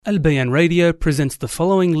Al Bayan Radio presents the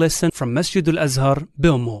following lesson from Masjid Al-Azhar,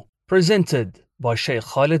 Bilmo, presented by Shaykh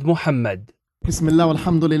Khalid Mohamad. بسم الله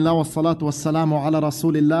والحمد لله والصلاة والسلام على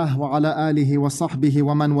رسول الله وعلى آله وصحبه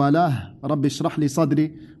ومن والاه رب اشرح لي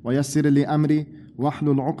صدري ويسر لي أمري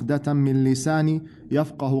واحلل عقدة من لساني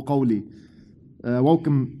يفقه قولي.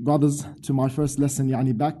 Welcome brothers to my first lesson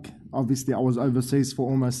back. Obviously I was overseas for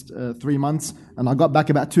almost 3 months and I got back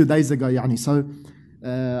about 2 days ago so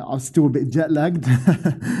I was still a bit jet lagged.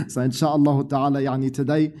 So inshallah ta'ala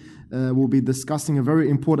today we'll be discussing a very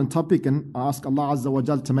important topic, and I ask Allah Azza wa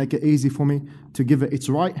Jal to make it easy for me to give it its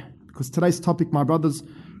right, because today's topic, my brothers,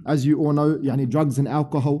 as you all know, drugs and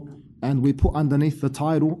alcohol, and we put underneath the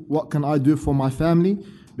title, what can I do for my family?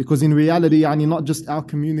 Because in reality, not just our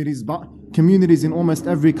communities, but communities in almost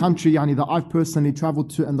every country that I've personally traveled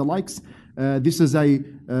to and the likes, this is a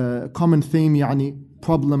common theme,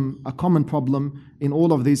 a common problem in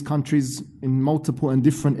all of these countries, in multiple and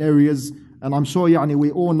different areas. And I'm sure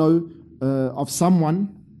we all know of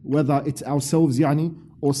someone, whether it's ourselves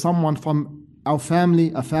or someone from our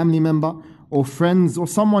family, a family member, or friends, or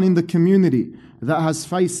someone in the community that has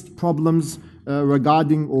faced problems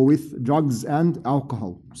regarding or with drugs and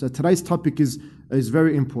alcohol. So today's topic is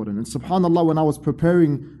very important. And subhanAllah, when I was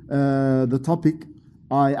preparing the topic,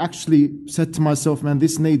 I actually said to myself, man,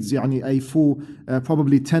 this needs a full,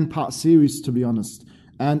 probably 10-part series, to be honest.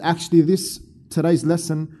 And actually today's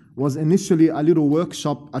lesson was initially a little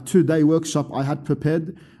workshop, a 2-day workshop I had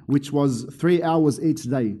prepared, which was 3 hours each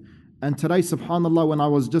day. And today, subhanAllah, when I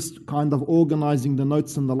was just kind of organizing the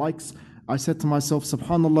notes and the likes, I said to myself,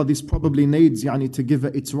 subhanAllah, this probably needs to give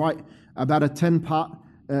it its right, about a 10-part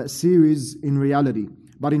series in reality.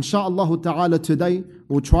 But inshaAllah ta'ala today,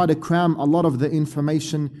 we'll try to cram a lot of the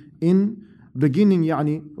information in, beginning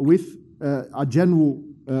with a general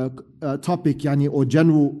topic or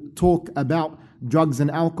general talk about drugs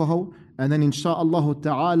and alcohol, and then inshaAllah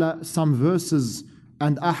ta'ala some verses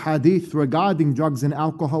and ahadith regarding drugs and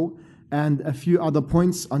alcohol, and a few other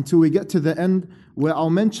points until we get to the end, where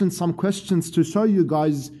I'll mention some questions to show you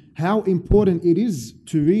guys how important it is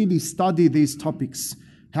to really study these topics.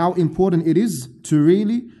 How important it is to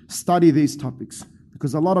really study these topics.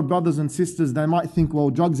 Because a lot of brothers and sisters, they might think, well,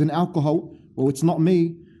 drugs and alcohol, well, it's not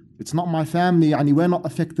me, it's not my family, we're not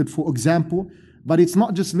affected, for example. But it's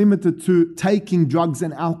not just limited to taking drugs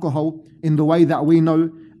and alcohol in the way that we know,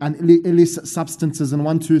 and illicit substances and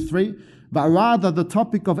 1, 2, 3, but rather the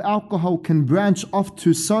topic of alcohol can branch off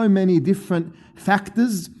to so many different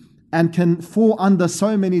factors and can fall under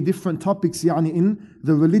so many different topics in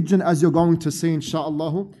the religion, as you're going to see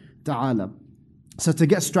insha'Allah ta'ala. So to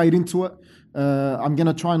get straight into it, I'm going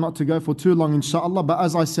to try not to go for too long insha'Allah, but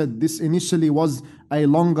as I said, this initially was a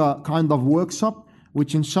longer kind of workshop,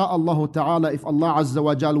 which insha'Allah ta'ala, if Allah Azza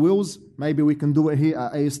wa Jal wills, maybe we can do it here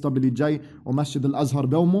at ASWJ or Masjid Al-Azhar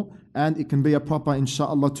Bilmo, and it can be a proper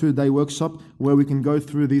insha'Allah 2-day workshop where we can go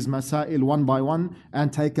through these masail one by one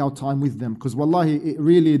and take our time with them. Because wallahi,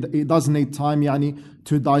 it does need time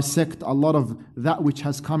to dissect a lot of that which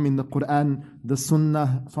has come in the Quran, the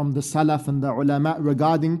Sunnah, from the Salaf and the ulama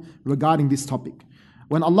regarding this topic.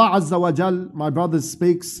 When Allah Azza wa Jal, my brothers,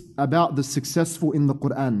 speaks about the successful in the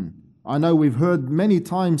Quran, I know we've heard many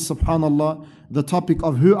times, subhanAllah, the topic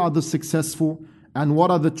of who are the successful and what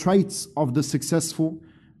are the traits of the successful.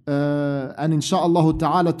 And insha'Allah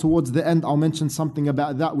ta'ala, towards the end, I'll mention something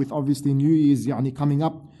about that, with obviously New Year's coming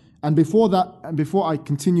up. And before that, and before I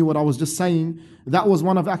continue what I was just saying, that was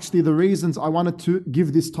one of actually the reasons I wanted to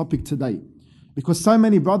give this topic today. Because so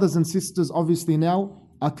many brothers and sisters obviously now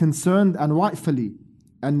are concerned, and rightfully,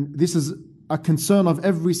 and this is a concern of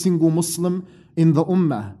every single Muslim in the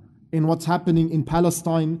Ummah, in what's happening in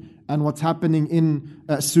Palestine, and what's happening in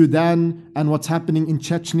Sudan, and what's happening in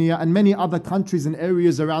Chechnya, and many other countries and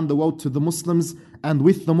areas around the world to the Muslims and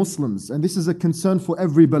with the Muslims. And this is a concern for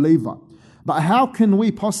every believer. But how can we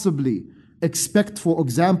possibly expect, for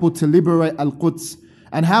example, to liberate Al-Quds?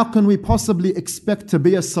 And how can we possibly expect to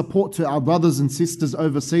be a support to our brothers and sisters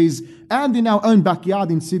overseas and in our own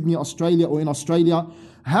backyard in Sydney, Australia, or in Australia?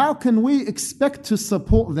 How can we expect to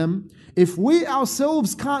support them if we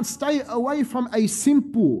ourselves can't stay away from a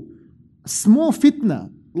simple, small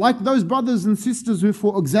fitna, like those brothers and sisters who,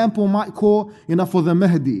 for example, might call, for the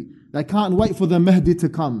Mahdi? They can't wait for the Mahdi to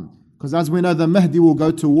come. Because as we know, the Mahdi will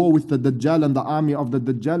go to war with the Dajjal and the army of the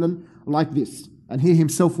Dajjal, and like this. And he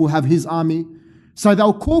himself will have his army. So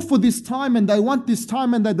they'll call for this time, and they want this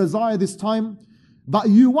time, and they desire this time. But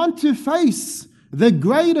you want to face the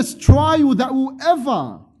greatest trial that will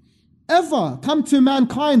ever come to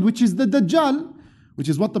mankind, which is the Dajjal, which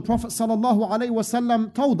is what the Prophet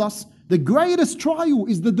ﷺ told us The greatest trial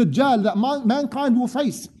is the Dajjal that mankind will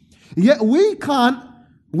face. Yet we can't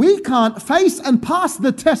face and pass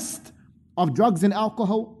the test of drugs and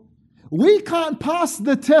alcohol. We can't pass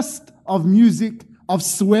the test of music, of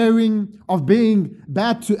swearing, of being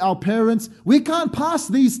bad to our parents. We can't pass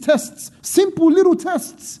these tests, simple little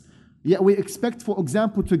tests. Yet we expect, for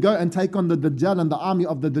example, to go and take on the Dajjal and the army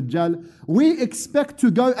of the Dajjal. We expect to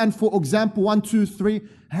go and, for example, 1, 2, 3.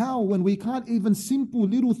 How? When we can't even simple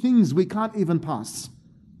little things, we can't even pass.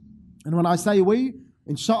 And when I say we,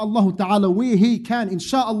 insha'Allah ta'ala, he can,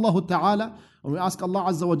 insha'Allah ta'ala. And we ask Allah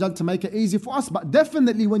Azza wa Jal to make it easy for us. But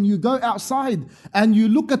definitely when you go outside and you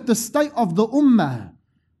look at the state of the ummah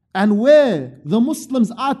and where the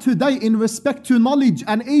Muslims are today in respect to knowledge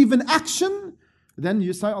and even action, then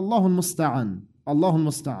you say, Allahul Musta'an. Allahul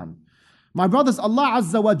Musta'an. My brothers, Allah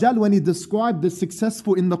Azza wa Jal, when He described the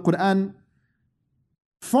successful in the Quran,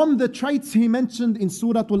 from the traits He mentioned in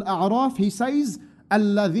Surah Al-A'raf, He says,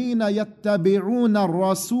 الَّذِينَ يَتَّبِعُونَ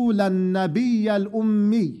الرَّسُولَ النَّبِيَّ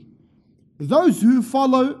الْأُمِّيِّ. Those who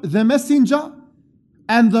follow the messenger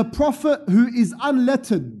and the prophet who is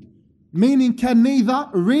unlettered, meaning can neither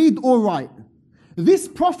read or write. This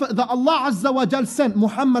prophet that Allah Azza wa Jal sent,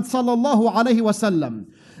 Muhammad sallallahu alayhi wa sallam,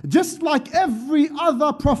 just like every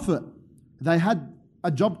other prophet, they had a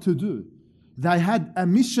job to do. They had a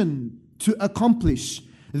mission to accomplish.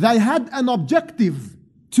 They had an objective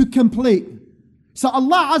to complete. So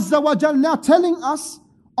Allah Azza wa Jal now telling us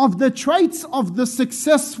of the traits of the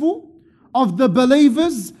successful, of the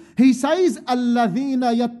believers. He says,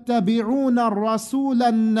 الَّذِينَ يَتَّبِعُونَ الرَّسُولَ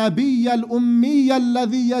النَّبِيَّ الْأُمِّيَّ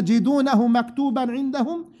الَّذِي يَجِدُونَهُ مَكْتُوبًا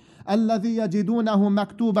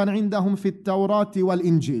عِندَهُمْ فِي التَّوْرَاةِ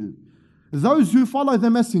وَالْإِنْجِيلِ. Those who follow the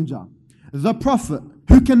messenger, the prophet,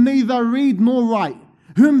 who can neither read nor write,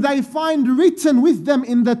 whom they find written with them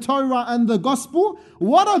in the Torah and the Gospel.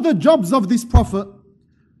 What are the jobs of this prophet?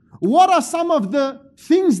 What are some of the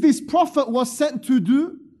things this prophet was sent to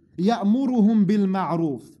do? يَأْمُرُهُمْ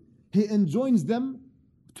بِالْمَعْرُوفِ. He enjoins them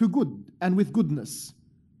to good and with goodness.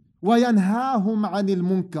 وَيَنْهَاهُمْ عَنِ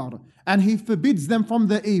الْمُنْكَرِ. And He forbids them from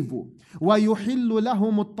the evil. وَيُحِلُّ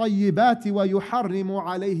لَهُمُ الطَّيِّبَاتِ وَيُحَرِّمُ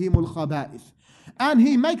عَلَيْهِمُ الْخَبَائِثِ. And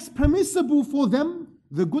He makes permissible for them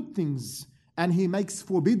the good things, and He makes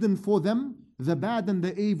forbidden for them the bad and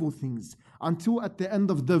the evil things. Until at the end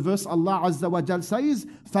of the verse, Allah Azza wa Jal says,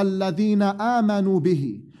 فَالَّذِينَ آمَنُوا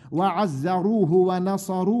بِهِ وَعَزَّرُوهُ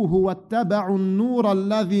وَنَصَرُوهُ وَاتَّبَعُوا النُّورَ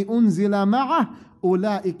الَّذِي أُنزِلَ مَعَهُ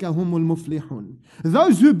أُولَٰئِكَ هُمُ الْمُفْلِحُونَ.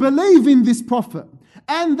 Those who believe in this prophet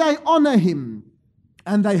and they honor him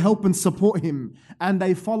and they help and support him and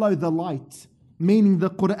they follow the light, meaning the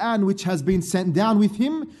Quran which has been sent down with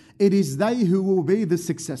him, it is they who will be the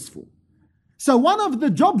successful. So one of the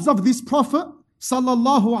jobs of this prophet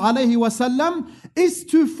sallallahu alaihi wasallam is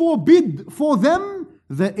to forbid for them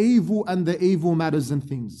the evil and the evil matters and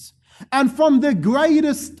things. And from the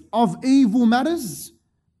greatest of evil matters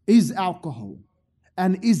is alcohol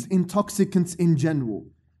and is intoxicants in general.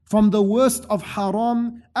 From the worst of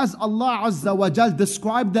haram, as Allah Azza wa Jal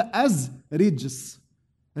described it as rijs.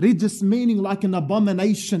 Rijs meaning like an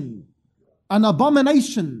abomination. An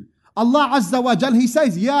abomination. Allah Azza wa Jal, He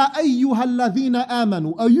says, Ya ayyuhalladhina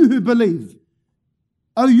amanu, O you who believe.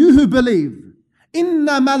 O you who believe.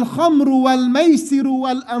 إنما الخمر والميسر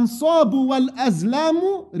والأنصاب والأزلام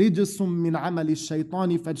رجس من عمل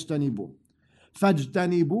الشيطان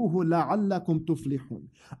فاجتنبوه لعلكم تفلحون.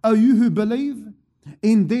 O you who believe,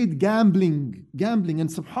 indeed gambling, and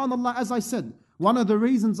subhanallah, as I said, one of the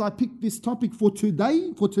reasons I picked this topic for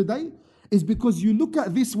today is because you look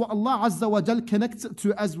at this, what Allah Azza wa Jal connects it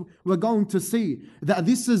to, as we're going to see, that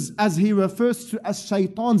this is, as He refers to, as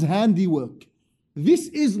shaitan's handiwork. This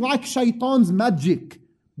is like shaitan's magic,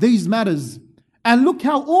 these matters. And look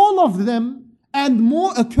how all of them and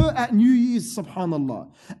more occur at New Year's,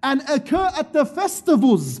 subhanallah, and occur at the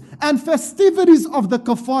festivals and festivities of the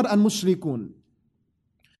kuffar and mushrikun.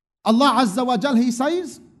 Allah Azza wa Jal, He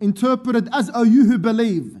says, interpreted as, O you who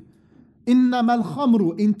believe, إِنَّمَا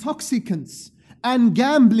الْخَمْرُ, intoxicants, and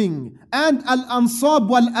gambling, and al-ansab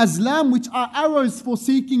wal-azlam, which are arrows for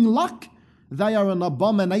seeking luck, they are an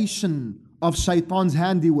abomination of shaitan's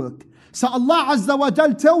handiwork. So Allah Azza wa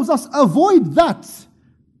Jal tells us, avoid that.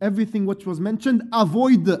 Everything which was mentioned,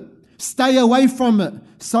 avoid it. Stay away from it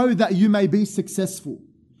so that you may be successful.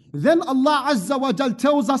 Then Allah Azza wa Jal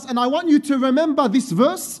tells us, and I want you to remember this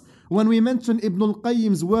verse when we mention Ibn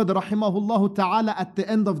al-Qayyim's word, rahimahullah ta'ala, at the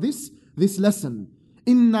end of this lesson.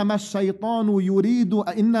 إنما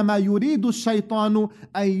يريد الشيطان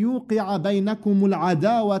أن يوقع بينكم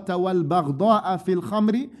العداوة والبغضاء في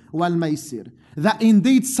الخمر والميسر. That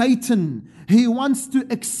indeed Satan, he wants to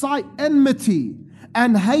excite enmity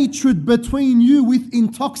and hatred between you with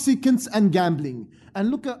intoxicants and gambling. And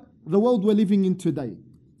look at the world we're living in today.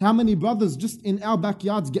 How many brothers just in our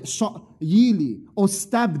backyards get shot yearly or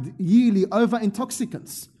stabbed yearly over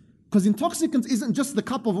intoxicants? Because intoxicants isn't just the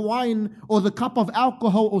cup of wine or the cup of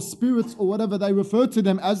alcohol or spirits or whatever they refer to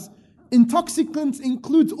them as. Intoxicants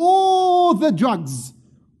includes all the drugs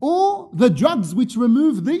which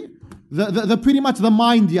remove the pretty much the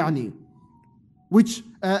mind, yani, which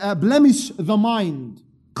blemish the mind,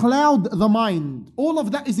 cloud the mind. All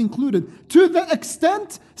of that is included. To the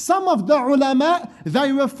extent, some of the ulama,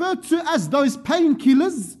 they refer to as those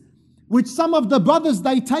painkillers, which some of the brothers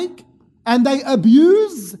they take and they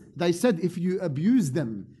abuse. They said if you abuse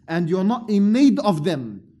them and you're not in need of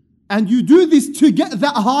them, and you do this to get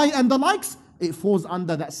that high and the likes, it falls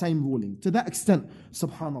under that same ruling. To that extent,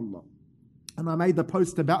 subhanallah. And I made a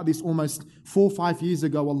post about this almost 4 or 5 years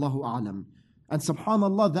ago, Wallahu a'lam. And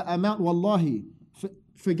subhanallah, the amount, wallahi,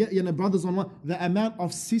 forget, brothers online, the amount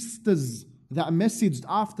of sisters that messaged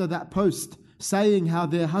after that post saying how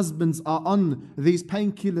their husbands are on these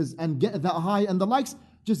painkillers and get that high and the likes,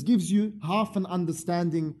 just gives you half an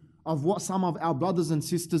understanding of what some of our brothers and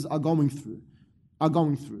sisters are going through.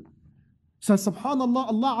 So subhanallah,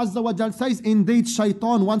 Allah Azza wa Jal says, indeed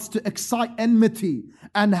shaitan wants to excite enmity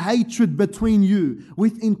and hatred between you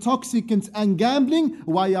with intoxicants and gambling.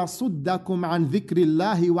 وَيَصُدَّكُمْ عَنْ ذِكْرِ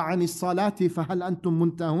اللَّهِ وَعَنِ الصَّلَاةِ فَهَلْ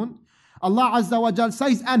أَنْتُمْ مُنْتَهُونَ. Allah Azza wa Jal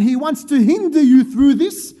says, and He wants to hinder you through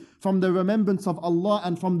this from the remembrance of Allah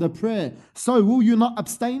and from the prayer. So will you not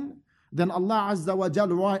abstain? Then Allah Azza wa Jal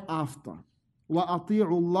right after, وَأَطِيعُوا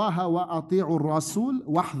اللَّهَ وَأَطِيعُوا الرَّسُولَ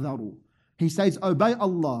وَاحْذَرُوا. He says, obey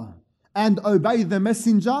Allah and obey the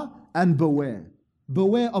messenger and beware.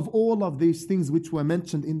 Beware of all of these things which were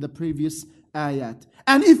mentioned in the previous ayat.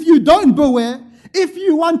 And if you don't beware, if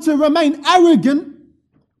you want to remain arrogant,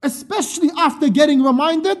 especially after getting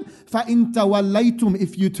reminded, فَإِن تَوَلَّيْتُمْ,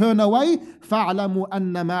 if you turn away, فَاعْلَمُوا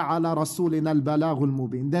أَنَّمَا عَلَى رَسُولِنَا الْبَلَاغُ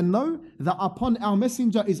الْمُبِينَ. Then know that upon our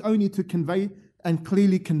messenger is only to convey and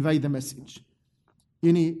clearly convey the message.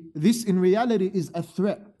 This in reality is a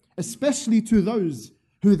threat, especially to those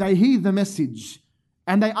who they hear the message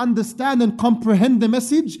and they understand and comprehend the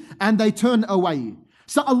message and they turn away.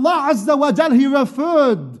 So Allah Azza wa Jal, He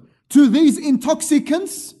referred to these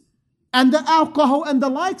intoxicants and the alcohol and the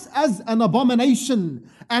likes as an abomination.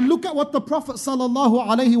 And look at what the Prophet sallallahu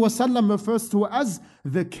alaihi wasallam refers to as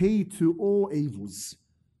the key to all evils.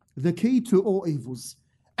 The key to all evils.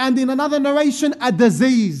 And in another narration, a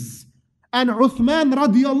disease. And Uthman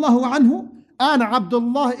radiyallahu anhu and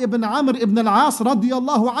Abdullah ibn Amr ibn al-As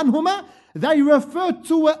radiyallahu anhuma, they refer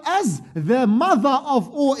to it as the mother of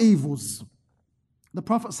all evils. The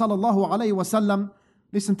Prophet sallallahu alaihi wasallam,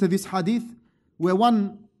 listen to this hadith, where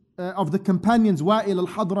one of the companions, Wa'il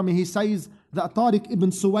al-Hadrami, he says that Tariq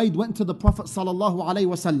ibn Suwaid went to the Prophet sallallahu alaihi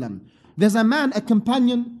wasallam. There's a man, a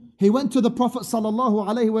companion, he went to the Prophet sallallahu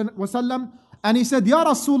alaihi wasallam and he said, Ya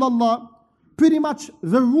Rasulullah, pretty much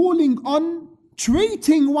the ruling on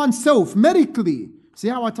treating oneself medically. See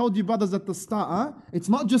how I told you brothers at the start, It's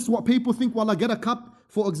not just what people think, well, I get a cup,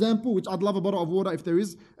 for example, which I'd love a bottle of water if there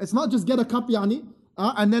is. It's not just get a cup,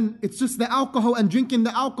 and then it's just the alcohol and drinking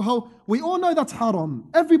the alcohol. We all know that's haram.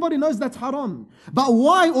 Everybody knows that's haram. But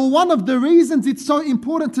why, or one of the reasons it's so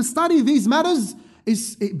important to study these matters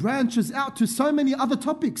is it branches out to so many other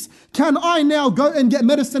topics. Can I now go and get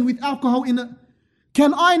medicine with alcohol in it?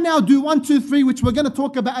 Can I now do 1, 2, 3, which we're going to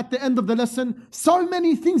talk about at the end of the lesson? So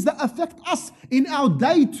many things that affect us in our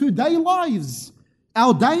day-to-day lives.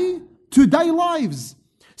 Our day-to-day lives.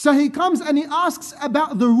 So he comes and he asks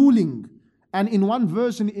about the ruling. And in one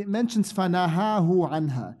version it mentions فَنَهَاهُ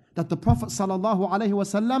عَنْهَا, that the Prophet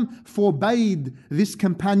ﷺ forbade this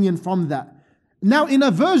companion from that. Now in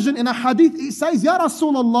a version, in a hadith, it says, Ya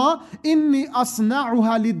Rasulullah, inni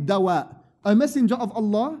asna'uha lid-dawa. A messenger of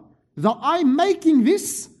Allah, that I'm making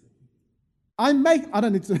this, I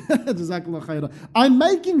don't need to, Jazakallah khairah. I'm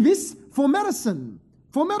making this for medicine.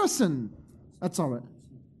 For medicine. That's all right.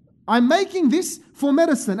 I'm making this for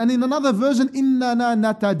medicine. And in another version,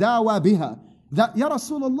 إِنَّنَا نَتَدَاوَى بِهَا. That, Ya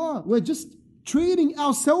Rasulullah, we're just treating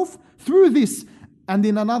ourselves through this. And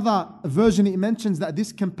in another version, it mentions that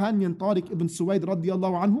this companion, Tariq ibn Suwaid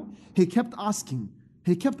radiyallahu anhu, he kept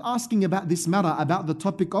asking about this matter, about the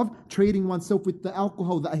topic of treating oneself with the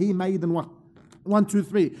alcohol that he made and what. 1, 2,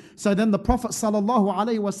 3. So then the Prophet sallallahu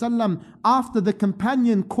alaihi wasallam, after the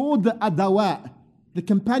companion called the adawa, The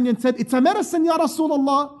companion said, it's a medicine, Ya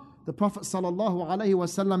Rasulullah. The Prophet sallallahu alaihi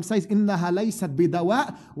wasallam says, إِنَّهَا لَيْسَتْ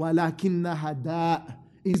بِدَوَاء وَلَكِنَّهَا دَاء.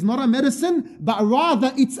 It's not a medicine, but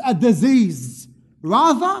rather it's a disease.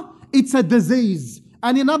 Rather, it's a disease.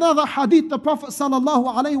 And in another hadith, the Prophet sallallahu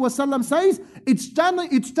alaihi wasallam says,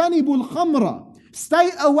 اجتنبوا الخمر.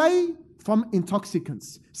 Stay away from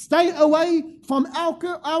intoxicants. Stay away from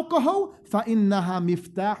alcohol. فَإِنَّهَا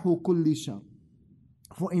مِفْتَاحُ كُلِّ شَرٍ.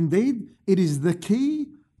 For indeed, it is the key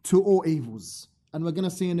to all evils. And we're going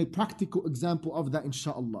to see a practical example of that,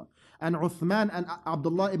 inshaAllah. And Uthman and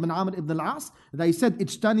Abdullah ibn Amr ibn al-As, they said,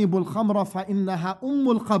 اجتنبوا الخمر فإنها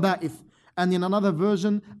أم الخبائث. And in another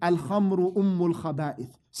version, الخمر أم الخبائث.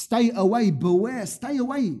 Stay away, beware, stay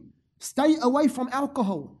away. Stay away from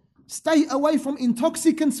alcohol. Stay away from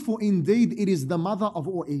intoxicants, for indeed it is the mother of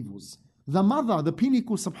all evils. The mother, the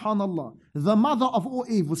pinnacle, subhanallah. The mother of all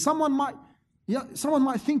evils. Someone might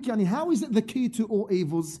think, yani, how is it the key to all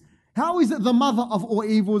evils? How is it the mother of all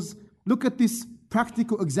evils? Look at this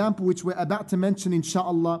practical example which we're about to mention,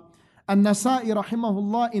 inshaAllah. An-Nasa'i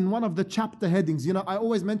rahimahullah, in one of the chapter headings. You know, I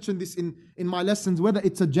always mention this in my lessons, whether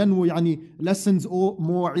it's a general lessons or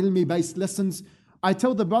more ilmi based lessons. I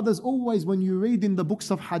tell the brothers always, when you read in the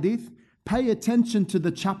books of hadith, pay attention to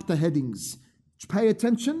the chapter headings. Pay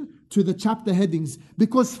attention to the chapter headings,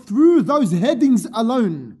 because through those headings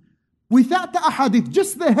alone, without the ahadith,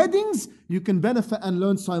 just the headings, you can benefit and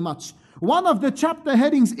learn so much. One of the chapter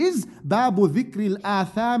headings is Babu Dhikri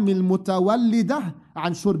al-Atham al-Mutawallidah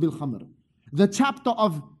an Shurb al-Khamr. The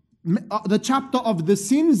chapter of the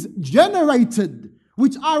sins generated,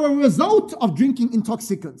 which are a result of drinking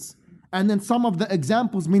intoxicants. And then some of the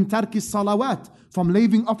examples, min tarki salawat, from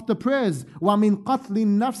leaving off the prayers, wa min qatli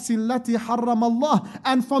nafsi allati harram Allah,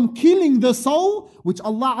 and from killing the soul which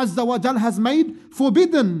Allah Azza wa Jal has made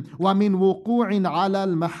forbidden, wa min wuqu'in ala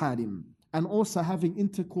al-maharim, and also having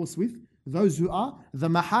intercourse with those who are the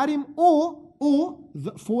maharim, or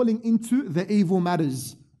falling into the evil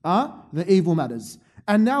matters. The evil matters.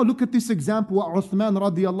 And now look at this example, what Uthman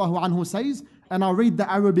radiallahu anhu says. And I'll read the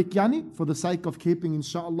Arabic for the sake of keeping,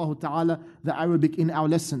 inshaAllah ta'ala, the Arabic in our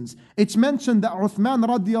lessons. It's mentioned that Uthman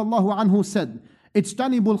radiallahu anhu said,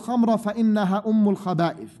 اجتنبوا الخمر فإنها أم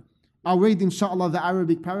الخبائث. I'll read, inshaAllah, the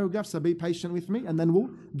Arabic paragraph, so be patient with me, and then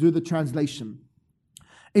we'll do the translation.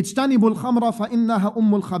 اجتنبوا الخمر فإنها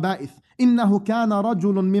أم الخبائث. إنه كان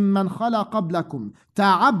رجل ممن خلا قبلكم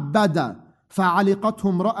تعبد فعلقته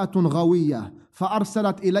امرأة غوية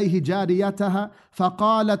فأرسلت إليه جاريتها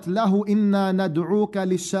فقالت له إنا ندعوك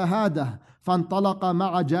للشهادة فانطلق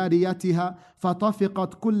مع جاريتها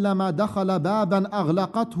فطفقت كلما دخل بابا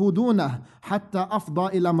أغلقته دونه حتى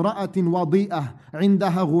أفضى إلى امرأة وضيئة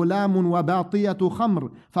عندها غلام وباطية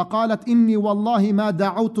خمر فقالت إني والله ما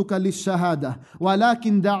دعوتك للشهادة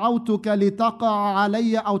ولكن دعوتك لتقع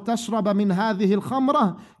علي أو تشرب من هذه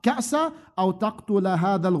الخمرة كأسا أو تقتل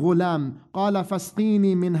هذا الغلام قال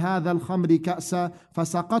فاسقيني من هذا الخمر كأسا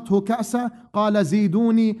فسقته كأسا قال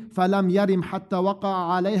زيدوني فلم يرم حتى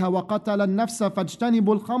وقع عليها وقتل النفس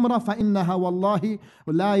فاجتنبوا الخمر فإنها والله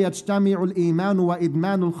لا يجتمع الإيمان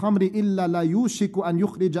وإدمان الخمر إلا لا يوشك أن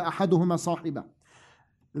يخرج أحدهما صاحبه.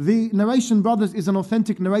 The narration, brothers, is an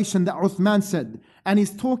authentic narration that Uthman said, and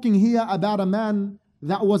he's talking here about a man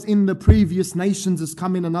that was in the previous nations. Is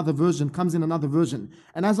comes in another version.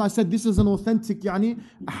 And as I said, this is an authentic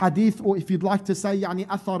hadith, or if you'd like to say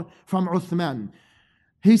athar from Uthman.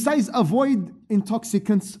 He says, avoid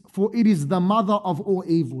intoxicants, for it is the mother of all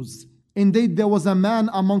evils. Indeed, there was a man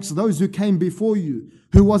amongst those who came before you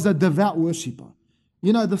who was a devout worshipper.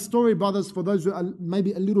 You know the story, brothers, for those who are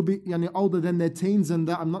maybe a little bit older than their teens, and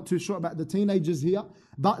I'm not too sure about the teenagers here,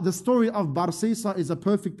 but the story of Barsisa is a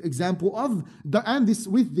perfect example of,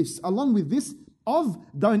 along with this,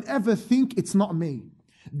 don't ever think it's not me.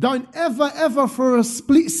 Don't ever for a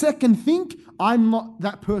split second think, I'm not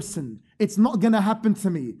that person. It's not going to happen to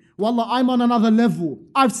me. Wallah, I'm on another level.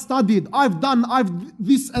 I've studied, I've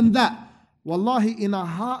this and that. Wallahi, in a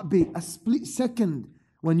heartbeat, a split second,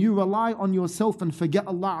 when you rely on yourself and forget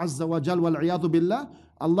Allah Azza wa Jal, wal iyadu billah,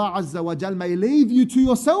 Allah Azza wa Jal may leave you to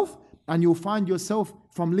yourself, and you'll find yourself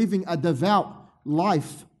from living a devout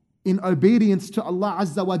life in obedience to Allah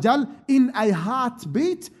Azza wa Jal, in a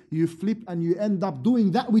heartbeat, you flip and you end up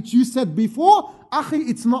doing that which you said before, Akhi,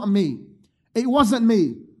 it's not me. It wasn't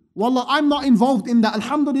me. Wallah, I'm not involved in that.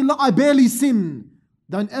 Alhamdulillah, I barely sin.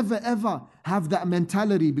 Don't ever have that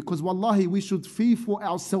mentality, because wallahi, we should fear for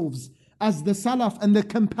ourselves. As the Salaf and the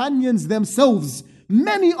companions themselves,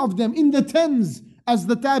 many of them in the tens, as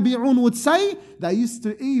the Tabi'un would say, they used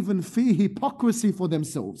to even fear hypocrisy for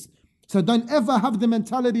themselves. So don't ever have the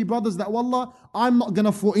mentality, brothers, that wallah, I'm not going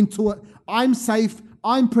to fall into it. I'm safe.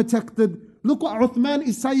 I'm protected. Look what Uthman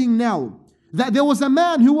is saying now. That there was a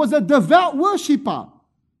man who was a devout worshipper.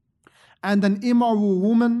 And an immoral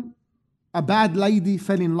woman, a bad lady,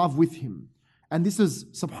 fell in love with him. And this is,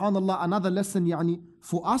 subhanallah, another lesson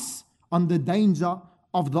for us on the danger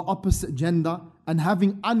of the opposite gender and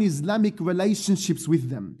having un-Islamic relationships with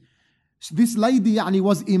them. This lady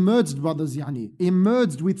was immersed, brothers,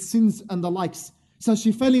 immersed with sins and the likes. So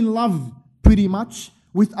she fell in love pretty much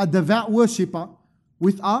with a devout worshipper,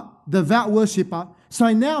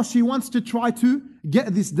 So now she wants to try to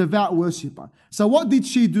get this devout worshipper. So what did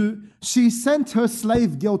she do? She sent her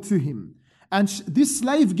slave girl to him. And this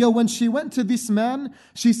slave girl, when she went to this man,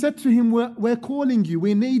 she said to him, we're calling you.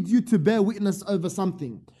 We need you to bear witness over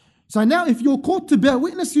something. So now if you're called to bear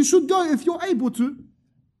witness, you should go if you're able to.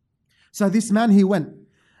 So this man, he went.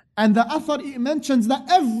 And the Athar, it mentions that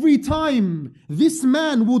every time this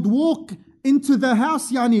man would walk into the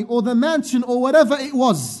house, or the mansion or whatever it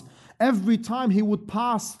was, every time he would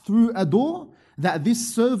pass through a door, that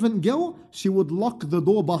this servant girl, she would lock the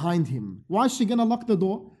door behind him. Why is she going to lock the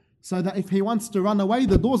door? So that if he wants to run away,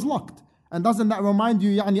 the door's locked. And doesn't that remind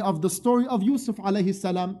you of the story of Yusuf alayhi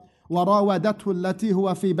salam? وَرَاوَدَتْهُ الَّتِي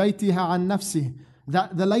هُوَ فِي بَيْتِهَا عَنْ نَفْسِهِ.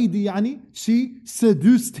 That the lady, she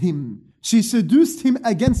seduced him. She seduced him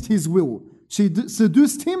against his will.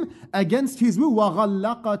 Seduced him against his will.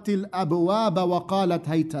 وَغَلَّقَتِ الْأَبْوَابَ وَقَالَتْ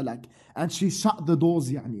هَيْتَ لَكَ. And she shut the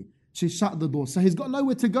doors, She shut the door. So he's got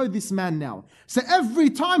nowhere to go, this man now. So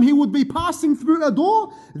every time he would be passing through a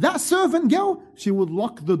door, that servant girl, she would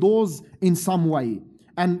lock the doors in some way.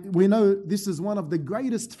 And we know this is one of the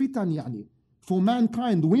greatest fitan, for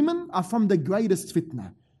mankind. Women are from the greatest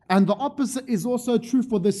fitna. And the opposite is also true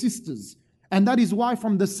for the sisters. And that is why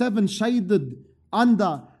from the 7 shaded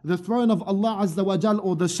under the throne of Allah Azza wa Jal,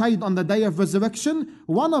 or the shade on the day of resurrection,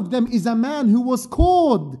 one of them is a man who was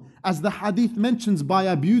caught, as the hadith mentions, by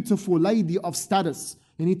a beautiful lady of status.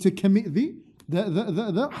 You need to commit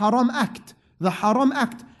the haram act. The haram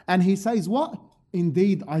act. And he says what?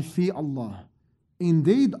 Indeed, I fear Allah.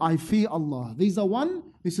 Indeed, I fear Allah. This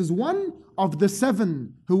is one of the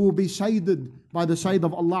 7 who will be shaded by the shade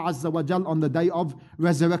of Allah Azza wa Jal on the day of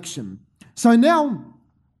resurrection. So now,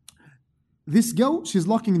 this girl, she's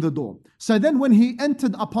locking the door. So then when he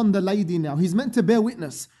entered upon the lady now, he's meant to bear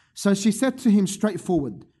witness. So she said to him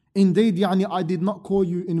straightforward, indeed, I did not call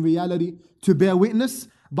you in reality to bear witness,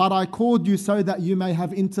 but I called you so that you may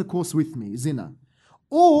have intercourse with me, zina.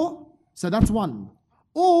 Or, so that's one.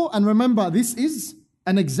 Or, and remember, this is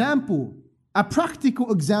an example, a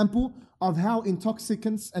practical example of how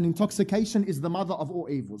intoxicants and intoxication is the mother of all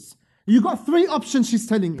evils. You got 3 options, she's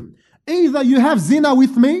telling him. Either you have zina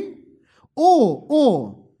with me,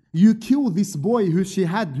 or you kill this boy who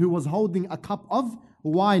was holding a cup of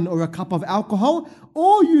wine or a cup of alcohol,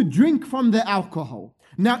 or you drink from the alcohol.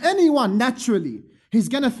 Now anyone, naturally, he's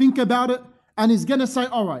going to think about it and he's going to say,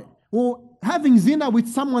 all right, well, having zina with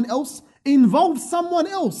someone else involves someone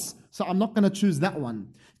else, so I'm not going to choose that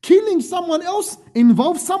one. Killing someone else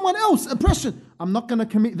involves someone else, oppression. I'm not going to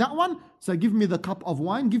commit that one, so give me the cup of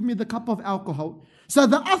wine, give me the cup of alcohol. So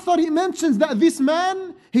the Athar, it mentions that this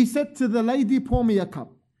man, he said to the lady, pour me a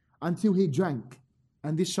cup, until he drank.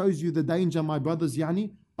 And this shows you the danger, my brothers,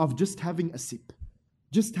 of just having a sip.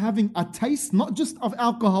 Just having a taste, not just of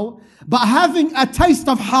alcohol, but having a taste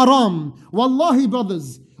of haram. Wallahi,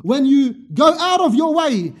 brothers, when you go out of your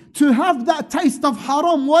way to have that taste of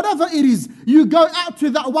haram, whatever it is, you go out to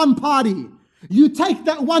that one party, you take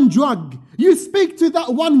that one drug, you speak to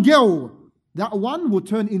that one girl, that one will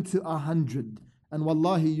turn into 100. And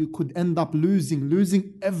wallahi, you could end up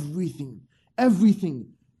losing everything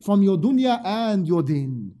from your dunya and your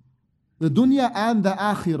deen. The dunya and the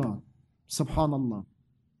akhirah. Subhanallah.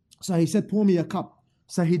 So he said, pour me a cup.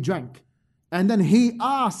 So he drank. And then he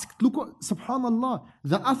asked, look what, subhanallah,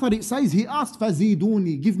 the Athar, it says, he asked,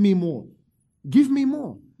 Faziduni, give me more. Give me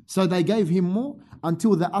more. So they gave him more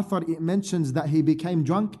until the Athar, it mentions that he became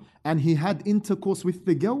drunk and he had intercourse with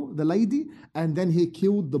the girl, the lady, and then he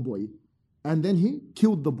killed the boy.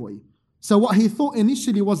 So what he thought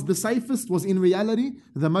initially was the safest was in reality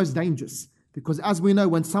the most dangerous. Because as we know,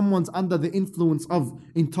 when someone's under the influence of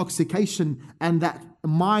intoxication and that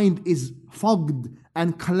mind is fogged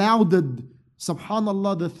and clouded,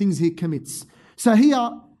 subhanallah, the things he commits. So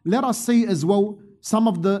here, let us see as well some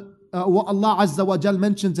of the what Allah Azza wa Jal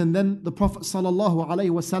mentions, and then the Prophet Sallallahu Alaihi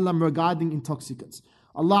Wasallam regarding intoxicants.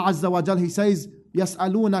 Allah Azza wa Jal, He says,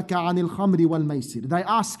 يَسْأَلُونَكَ عَنِ الْخَمْرِ وَالْمَيْسِرِ. They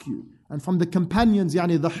ask you And from the companions,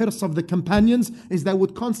 the hirs of the companions is they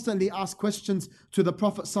would constantly ask questions to the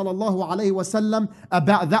Prophet ﷺ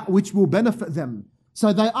about that which will benefit them.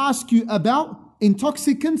 So they ask you about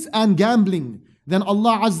intoxicants and gambling. Then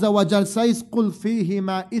Allah Azza wa Jal says, قُلْ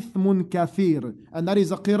فِيهِمَا إِثْمٌ كَثِيرٌ. And that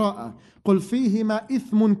is a qira'ah. قُلْ فِيهِمَا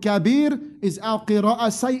إِثْمٌ كَبِيرٌ is our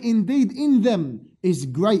qira'ah. Say indeed in them is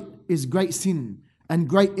great sin and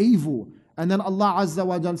great evil. And then Allah Azza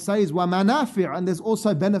wa Jal says, وَمَنَافِعٌ, and there's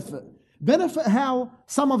also benefit. Benefit how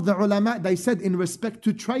some of the ulama, they said in respect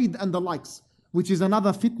to trade and the likes, which is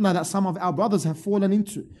another fitna that some of our brothers have fallen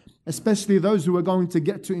into. Especially those who are going to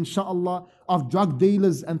get to, inshallah, of drug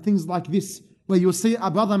dealers and things like this, where you'll see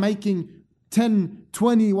a brother making 10,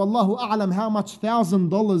 20, wallahu a'lam, how much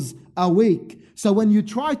 $1,000 a week. So when you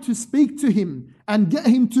try to speak to him and get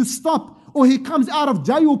him to stop, or he comes out of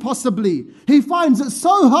jail possibly, he finds it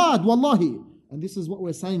so hard, wallahi. And this is what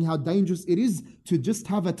we're saying, how dangerous it is to just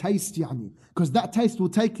have a taste, because that taste will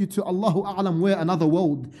take you to Allahu a'lam where, another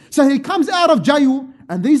world. So he comes out of jail,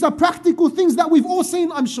 and these are practical things that we've all seen,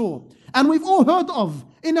 I'm sure, and we've all heard of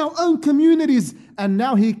in our own communities. And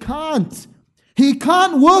now he can't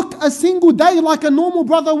work a single day like a normal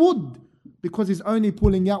brother would, because he's only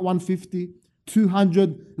pulling out $150,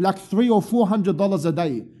 $200, like $300 or $400 a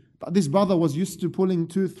day. But this brother was used to pulling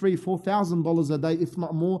 $2,000, $3,000, $4,000 a day, if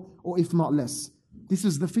not more, or if not less. This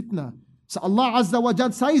is the fitna. So Allah Azza wa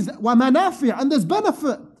Jal says, وَمَنَافِعَ, and there's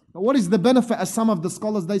benefit. But what is the benefit? As some of the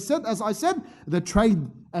scholars, they said, as I said, the trade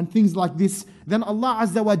and things like this. Then Allah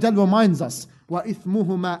Azza wa Jal reminds us,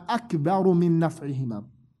 وَإِثْمُهُمَا أَكْبَرُ مِن نَفْعِهِمَا.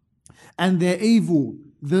 And their evil,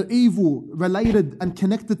 the evil related and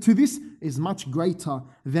connected to this is much greater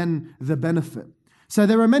than the benefit. So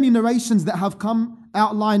there are many narrations that have come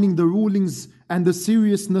outlining the rulings and the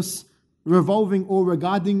seriousness revolving or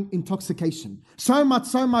regarding intoxication. So much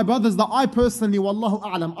so, my brothers, that I personally, wallahu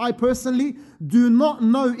a'lam, I personally do not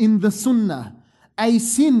know in the sunnah a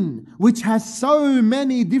sin which has so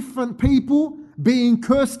many different people being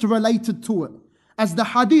cursed related to it. As the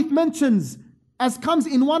hadith mentions, as comes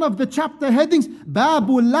in one of the chapter headings, باب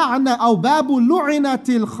اللعنة أو باب لعنة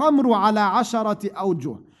الخمر على عشرة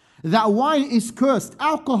أوجه. That wine is cursed,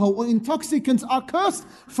 alcohol or intoxicants are cursed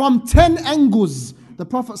from 10 angles. The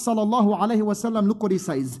Prophet ﷺ, look what he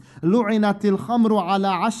says, لعنت الخمر على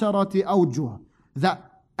عشرة أوجه. That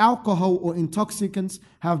alcohol or intoxicants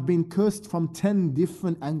have been cursed from 10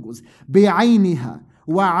 different angles. بعينها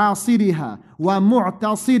وعاصرها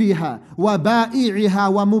ومعتصرها وبائعها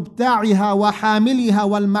ومبتاعها وحاملها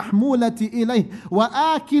والمحمولة إليه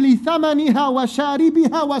وآكل ثمنها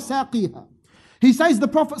وشاربها وساقيها. He says, the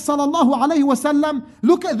Prophet ﷺ,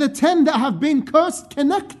 look at the 10 that have been cursed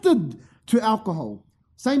connected to alcohol.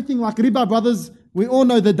 Same thing like riba, brothers. We all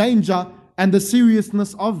know the danger and the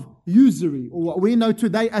seriousness of usury, or what we know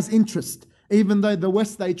today as interest. Even though the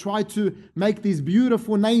West, they try to make these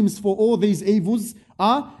beautiful names for all these evils,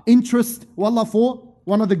 interest, wallah, for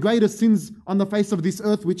one of the greatest sins on the face of this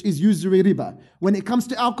earth, which is usury, riba. When it comes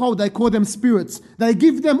to alcohol, they call them spirits. They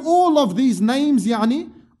give them all of these names,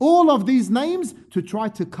 all of these names to try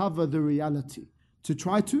to cover the reality. To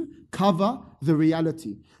try to cover the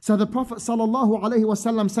reality. So the Prophet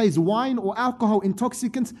ﷺ says wine or alcohol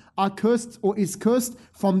intoxicants are cursed or is cursed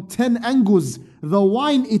from 10 angles. The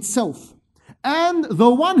wine itself. And the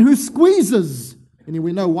one who squeezes. And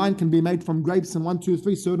we know wine can be made from grapes and 1, 2,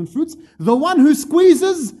 3 certain fruits. The one who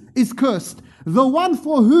squeezes is cursed. The one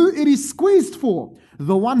for who it is squeezed for.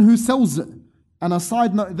 The one who sells it. And a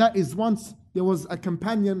side note, that is once there was a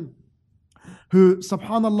companion who,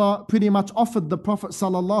 subhanallah, pretty much offered the Prophet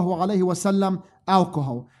ﷺ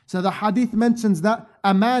alcohol. So the hadith mentions that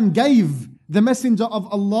a man gave the Messenger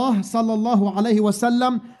of Allah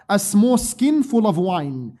ﷺ a small skin full of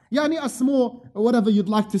wine. A small, whatever you'd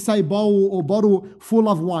like to say, bowl or bottle full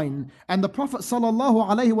of wine. And the Prophet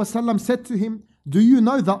ﷺ said to him, do you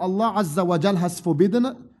know that Allah Azza wa Jal has forbidden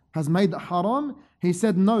it, has made it haram? He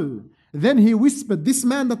said, no. Then he whispered, this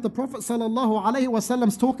man that the Prophet ﷺ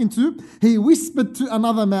is talking to, he whispered to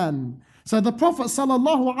another man. So the Prophet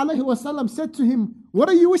ﷺ said to him, what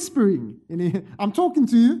are you whispering? I'm talking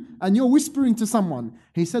to you and you're whispering to someone.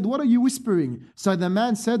 He said, what are you whispering? So the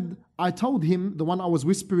man said, I told him, the one I was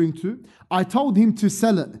whispering to, I told him to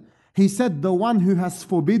sell it. He said, the one who has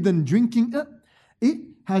forbidden drinking it, it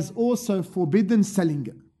has also forbidden selling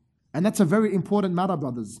it. And that's a very important matter,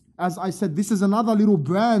 brothers. As I said, this is another little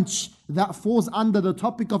branch that falls under the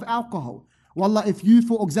topic of alcohol. Wallah, if you,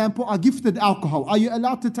 for example, are gifted alcohol, are you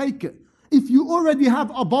allowed to take it? If you already have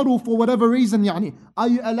a bottle for whatever reason, are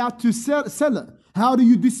you allowed to sell it? How do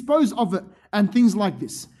you dispose of it? And things like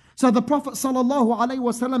this. So the Prophet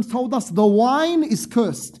ﷺ told us the wine is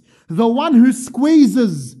cursed. The one who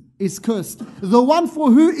squeezes is cursed. The one for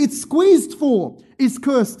who it's squeezed for is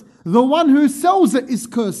cursed. The one who sells it is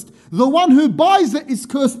cursed. The one who buys it is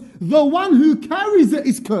cursed. The one who carries it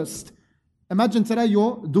is cursed. Imagine today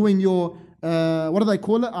you're doing your, what do they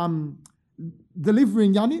call it?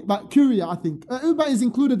 Delivering, yani, but courier, I think. Uber is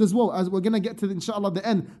included as well, as we're going to get to, inshallah, the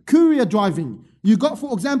end. Courier driving. You got,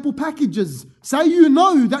 for example, packages. Say you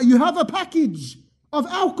know that you have a package of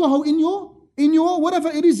alcohol in your whatever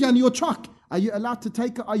it is, yani, your truck. Are you allowed to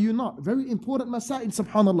take it? Are you not? Very important masail,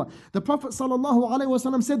 subhanallah. The Prophet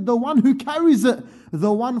ﷺ said, the one who carries it,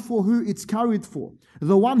 the one for who it's carried for,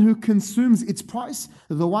 the one who consumes its price,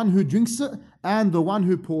 the one who drinks it, and the one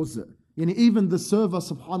who pours it. Yani even the server,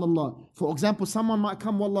 subhanallah. For example, someone might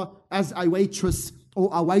come, wallah, as a waitress or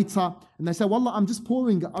a waiter, and they say, wallah, I'm just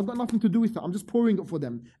pouring it. I've got nothing to do with it. I'm just pouring it for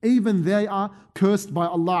them. Even they are cursed by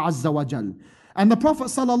Allah Azza wa Jal. And the Prophet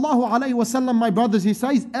ﷺ, my brothers, he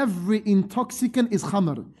says, every intoxicant is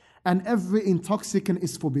khamr, and every intoxicant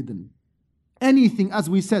is forbidden. Anything, as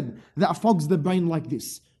we said, that fogs the brain like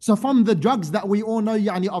this. So from the drugs that we all know,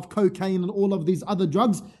 yani of cocaine and all of these other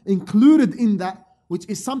drugs, included in that, which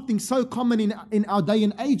is something so common in our day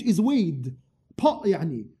and age, is weed, pot,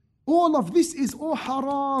 yani. All of this is all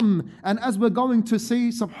haram. And as we're going to see,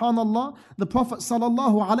 subhanallah, the Prophet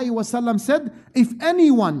ﷺ said, if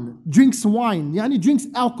anyone drinks wine, yani drinks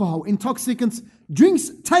alcohol, intoxicants,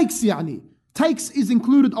 takes is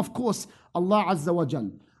included, of course, Allah Azza wa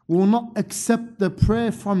Jal will not accept the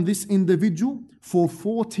prayer from this individual for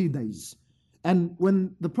 40 days. And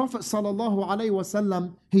when the Prophet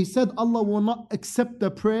ﷺ, he said Allah will not accept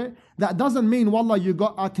the prayer, that doesn't mean, wallah, you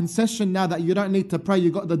got a concession now that you don't need to pray,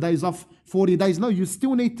 you got the days off, 40 days. No, you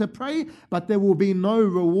still need to pray, but there will be no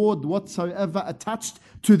reward whatsoever attached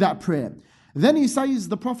to that prayer. Then he says,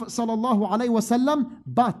 the Prophet ﷺ,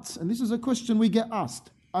 but, and this is a question we get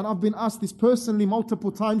asked, and I've been asked this personally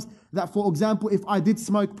multiple times, that for example, if I did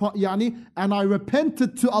smoke pot, and I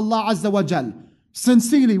repented to Allah Azza wa Jal,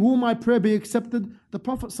 sincerely, will my prayer be accepted? The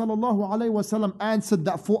Prophet ﷺ answered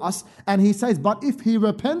that for us, and he says, but if he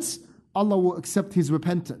repents, Allah will accept his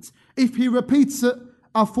repentance. If he repeats it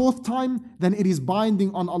a fourth time, then it is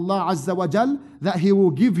binding on Allah Azza wa Jal that he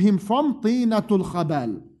will give him from Tinatul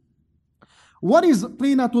Khabal. What is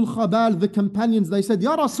Tinatul Khabal? The companions, they said,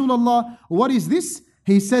 Ya Rasulullah, what is this?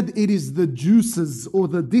 He said, it is the juices or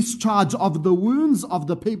the discharge of the wounds of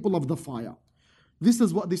the people of the fire. This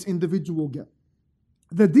is what this individual will get.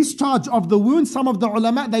 The discharge of the wound, some of the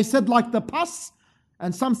ulama, they said like the pus,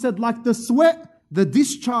 and some said like the sweat, the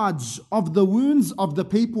discharge of the wounds of the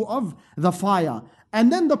people of the fire.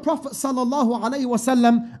 And then the Prophet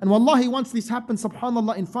ﷺ, and wallahi once this happened,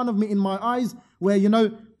 subhanallah, in front of me in my eyes, where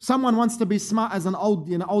someone wants to be smart as an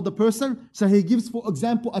older person, so he gives, for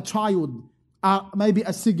example, a child maybe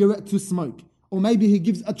a cigarette to smoke, or maybe he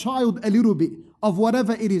gives a child a little bit of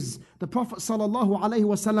whatever it is. The Prophet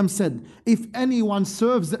ﷺ said, if anyone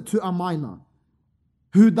serves it to a minor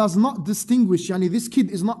who does not distinguish, this kid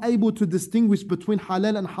is not able to distinguish between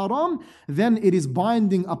halal and haram, then it is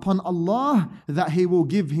binding upon Allah that he will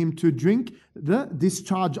give him to drink the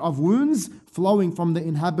discharge of wounds flowing from the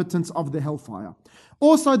inhabitants of the hellfire.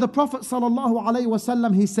 Also the Prophet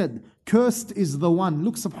ﷺ, he said, cursed is the one,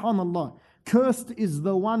 look subhanallah, cursed is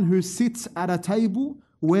the one who sits at a table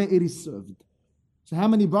where it is served. So how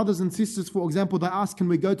many brothers and sisters, for example, they ask, can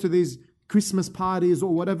we go to these Christmas parties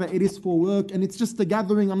or whatever it is for work, and it's just a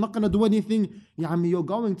gathering, I'm not going to do anything. You're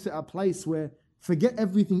going to a place where, forget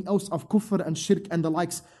everything else of kufr and shirk and the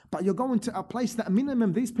likes, but you're going to a place that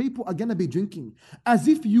minimum these people are going to be drinking. As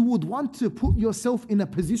if you would want to put yourself in a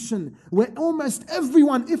position where almost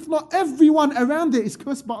everyone, if not everyone around there, is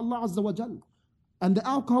cursed by Allah Azza wa Jal. And the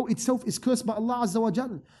alcohol itself is cursed by Allah Azza wa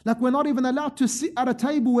Jal. Like we're not even allowed to sit at a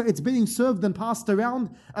table where it's being served and passed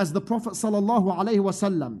around, as the Prophet sallallahu alaihi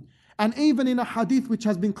wasallam. And even in a hadith which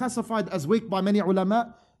has been classified as weak by many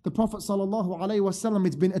ulama, the Prophet sallallahu alaihi wasallam,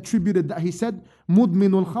 it's been attributed that he said,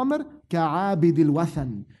 "Mudminul khamr ka'abidil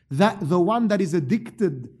wathan." That the one that is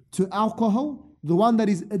addicted to alcohol, the one that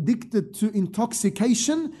is addicted to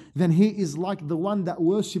intoxication, then he is like the one that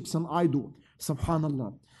worships an idol.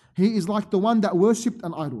 Subhanallah. He is like the one that worshipped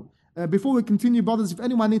an idol. Before we continue, brothers, if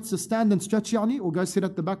anyone needs to stand and stretch or go sit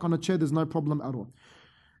at the back on a chair, there's no problem at all.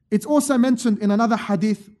 It's also mentioned in another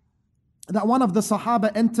hadith that one of the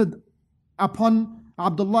Sahaba entered upon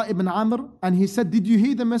Abdullah ibn Amr, and he said, "Did you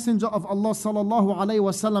hear the Messenger of Allah sallallahu alaihi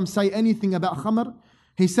wasallam say anything about khamr?"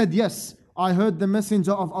 He said, "Yes, I heard the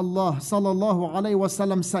Messenger of Allah sallallahu alaihi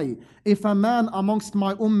wasallam say, if a man amongst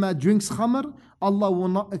my ummah drinks khamr, Allah will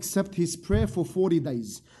not accept his prayer for 40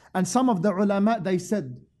 days. And some of the ulama, they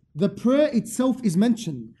said, the prayer itself is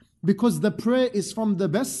mentioned, Because the prayer is from the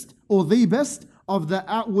best or the best of the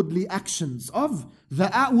outwardly actions.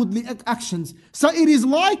 So it is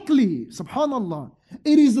likely, subhanallah,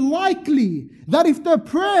 it is likely that if the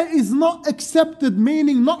prayer is not accepted,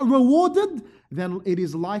 meaning not rewarded, then it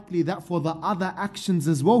is likely that for the other actions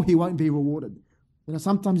as well, he won't be rewarded.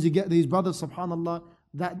 Sometimes you get these brothers, subhanallah,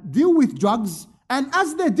 that deal with drugs, and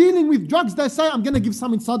as they're dealing with drugs, they say, I'm going to give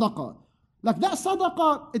some in sadaqah. Like that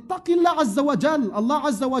sadaqah, ittaqillah azza wa jal. Allah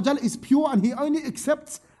azza wa jal is pure and He only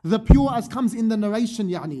accepts the pure, as comes in the narration,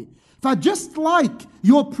 yani. For just like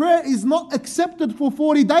your prayer is not accepted for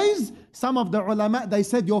 40 days, some of the ulama, they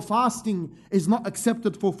said your fasting is not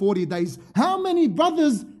accepted for 40 days. How many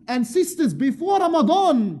brothers and sisters before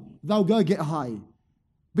Ramadan, they'll go get high?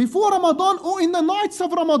 Before Ramadan or in the nights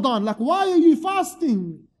of Ramadan, like why are you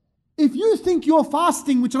fasting? If you think you're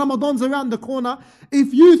fasting, which Ramadan's around the corner,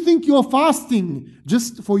 if you think you're fasting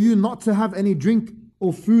just for you not to have any drink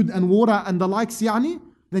or food and water and the likes, yani,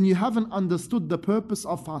 then you haven't understood the purpose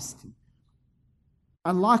of fasting.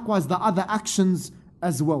 And likewise the other actions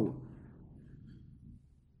as well.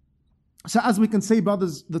 So as we can see,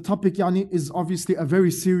 brothers, the topic, yani, is obviously a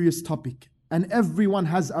very serious topic. And everyone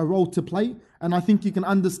has a role to play. And I think you can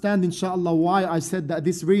understand, inshallah, why I said that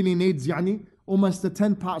this really needs, yani, almost a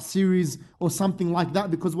 10-part series or something like that.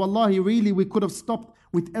 Because wallahi, really, we could have stopped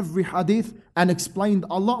with every hadith and explained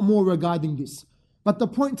a lot more regarding this. But the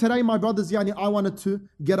point today, my brothers, yani, I wanted to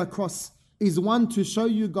get across is one, to show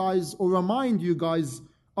you guys or remind you guys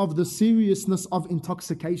of the seriousness of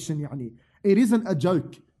intoxication, yani. It isn't a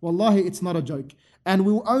joke. Wallahi, it's not a joke. And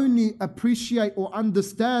we'll only appreciate or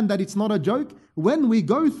understand that it's not a joke when we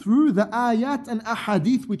go through the ayat and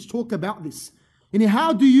ahadith which talk about this. And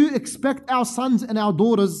how do you expect our sons and our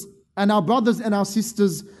daughters and our brothers and our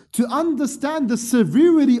sisters to understand the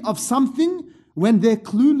severity of something when they're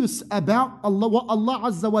clueless about Allah, what Allah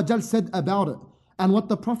Azza wa Jal said about it, and what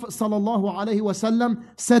the Prophet Sallallahu Alaihi Wasallam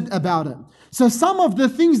said about it? So some of the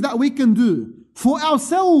things that we can do for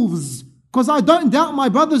ourselves, because I don't doubt, my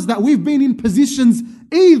brothers, that we've been in positions,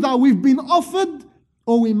 either we've been offered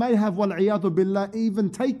or we may have, wal-iyadu billah, even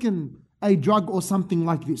taken a drug or something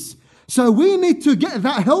like this. So we need to get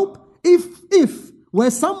that help. If we're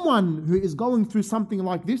someone who is going through something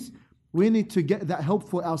like this, we need to get that help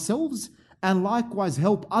for ourselves and likewise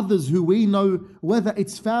help others who we know, whether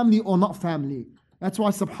it's family or not family. That's why,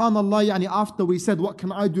 subhanallah, yani, after we said, what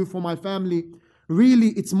can I do for my family? Really,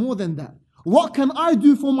 it's more than that. What can I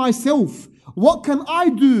do for myself? What can I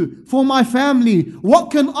do for my family? What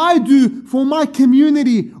can I do for my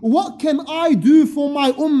community? What can I do for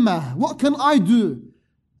my ummah? What can I do?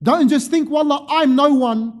 Don't just think, wallah, I'm no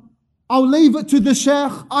one. I'll leave it to the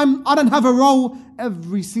sheikh. I don't have a role.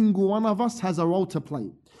 Every single one of us has a role to play.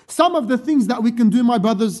 Some of the things that we can do, my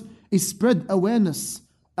brothers, is spread awareness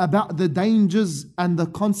about the dangers and the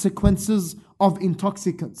consequences of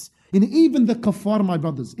intoxicants. And even the kuffar, my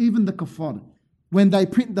brothers, even the kuffar, when they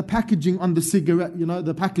print the packaging on the cigarette,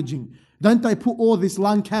 the packaging, don't they put all this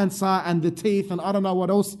lung cancer and the teeth and I don't know what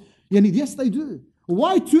else? Yes, they do.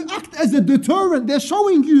 Why? To act as a deterrent. They're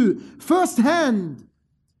showing you firsthand.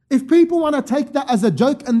 If people want to take that as a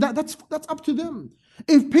joke, and that's up to them.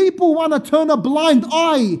 If people want to turn a blind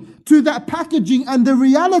eye to that packaging and the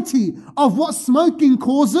reality of what smoking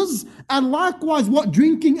causes, and likewise what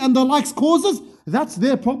drinking and the likes causes, that's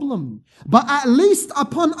their problem. But at least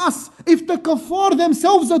upon us, if the kuffar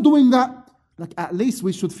themselves are doing that, like at least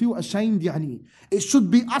we should feel ashamed, yani. It should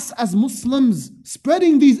be us as Muslims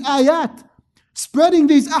spreading these ayat, spreading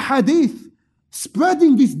these ahadith,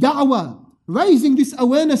 spreading this da'wah, raising this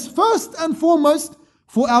awareness first and foremost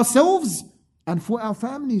for ourselves and for our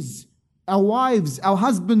families, our wives, our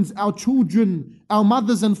husbands, our children, our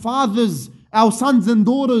mothers and fathers, our sons and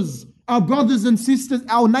daughters, our brothers and sisters,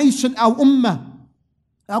 our nation, our ummah,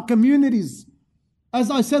 our communities.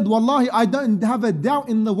 As I said, wallahi, I don't have a doubt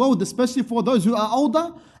in the world, especially for those who are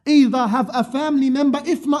older, either have a family member,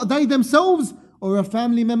 if not they themselves, or a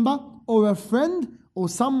family member, or a friend, or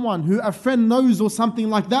someone who a friend knows or something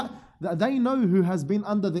like that they know who has been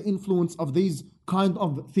under the influence of these kind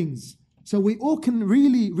of things. So we all can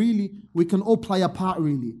really, we can all play a part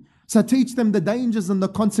really. So teach them the dangers and the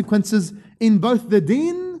consequences in both the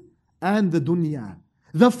deen and the dunya.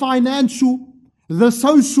 The financial, the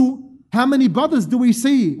social. How many brothers do we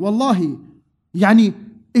see? Wallahi. Yani,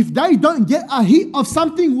 if they don't get a hit of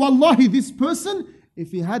something, wallahi, this person,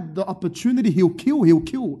 if he had the opportunity, he'll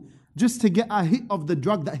kill just to get a hit of the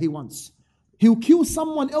drug that he wants. He'll kill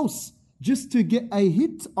someone else just to get a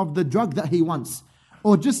hit of the drug that he wants.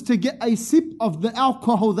 Or just to get a sip of the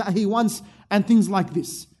alcohol that he wants and things like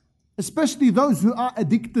this. Especially those who are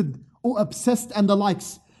addicted or obsessed and the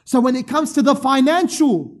likes. So when it comes to the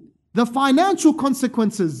financial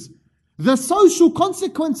consequences, the social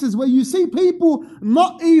consequences, where you see people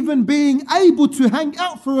not even being able to hang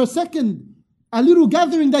out for a second, a little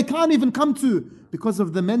gathering they can't even come to because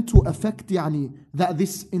of the mental effect that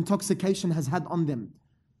this intoxication has had on them.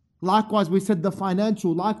 Likewise, we said the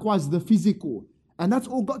financial, likewise the physical. And that's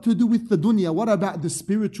all got to do with the dunya. What about the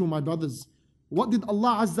spiritual, my brothers? What did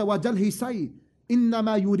Allah Azza wa Jal He say?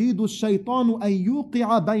 إنما يريد الشيطان أن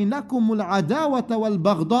يوقع بينكم العداوة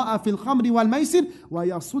والبغضاء في الخمر والميسر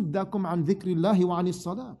ويصدكم عن ذكر الله وعن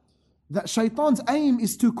الصلاة. That shaitan's aim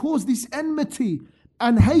is to cause this enmity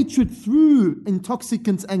and hatred through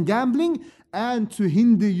intoxicants and gambling, and to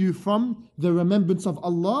hinder you from the remembrance of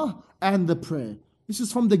Allah and the prayer. This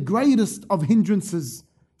is from the greatest of hindrances,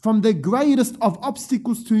 from the greatest of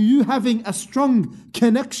obstacles to you having a strong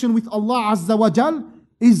connection with Allah Azza wa Jal,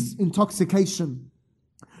 is intoxication.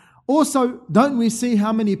 Also, don't we see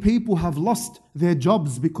how many people have lost their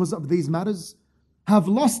jobs because of these matters? Have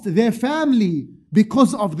lost their family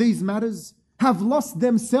because of these matters? Have lost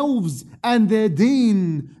themselves and their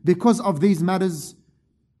deen because of these matters?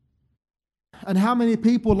 And how many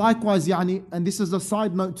people likewise, and this is a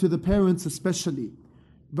side note to the parents especially.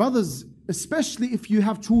 Brothers, especially if you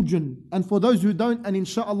have children, and for those who don't, and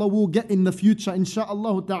inshallah we'll get in the future,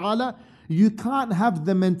 inshallah ta'ala, you can't have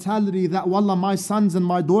the mentality that, wallah, my sons and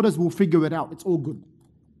my daughters will figure it out. It's all good.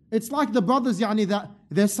 It's like the brothers, that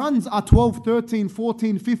their sons are 12, 13,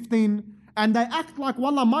 14, 15, and they act like,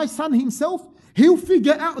 wallah, my son himself, he'll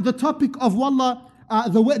figure out the topic of, wallah,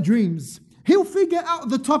 the wet dreams. He'll figure out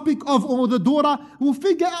the topic of, or the daughter will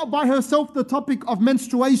figure out by herself the topic of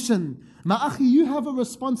menstruation. Ma'akhi, you have a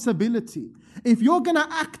responsibility. If you're going to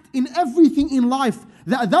act in everything in life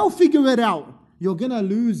that they'll figure it out, you're going to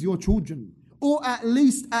lose your children. Or at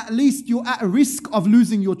least you're at risk of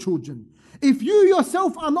losing your children. If you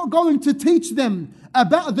yourself are not going to teach them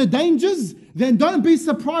about the dangers, then don't be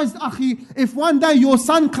surprised, akhi, if one day your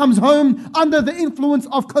son comes home under the influence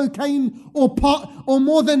of cocaine or pot, or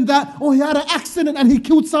more than that, or he had an accident and he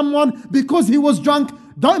killed someone because he was drunk.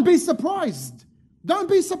 Don't be surprised. Don't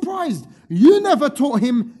be surprised. You never taught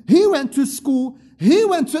him. He went to school. He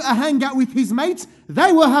went to a hangout with his mates.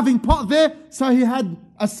 They were having pot there, so he had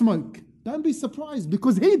a smoke. Don't be surprised,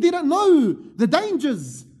 because he didn't know the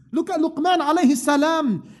dangers. Look at Luqman alayhi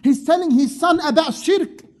salam. He's telling his son about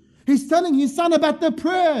shirk. He's telling his son about the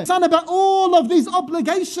prayer. Son about all of these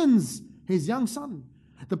obligations. His young son.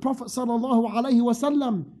 The Prophet sallallahu alayhi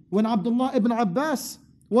wasallam, when Abdullah ibn Abbas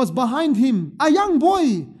was behind him, a young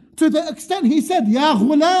boy, to the extent he said, Ya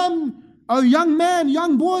ghulam, oh young man,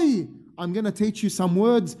 young boy, I'm going to teach you some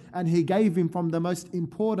words. And he gave him from the most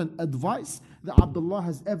important advice that Abdullah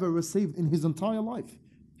has ever received in his entire life.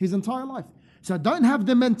 His entire life. So don't have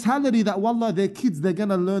the mentality that, wallah, their kids, they're going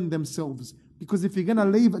to learn themselves. Because if you're going to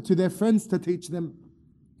leave it to their friends to teach them,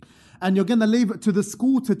 and you're going to leave it to the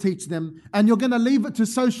school to teach them, and you're going to leave it to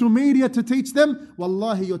social media to teach them,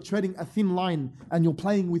 wallahi, you're treading a thin line and you're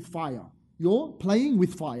playing with fire. You're playing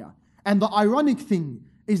with fire. And the ironic thing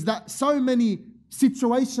is that so many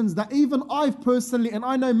situations that even I've personally, and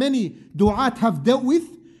I know many du'at have dealt with,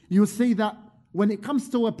 you'll see that when it comes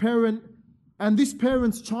to a parent, and this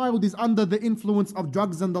parent's child is under the influence of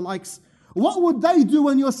drugs and the likes, what would they do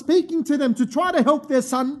when you're speaking to them to try to help their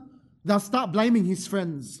son? They'll start blaming his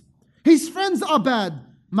friends. His friends are bad.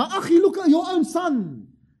 Ma'akhi, look at your own son.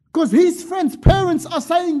 Because his friends' parents are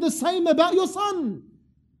saying the same about your son.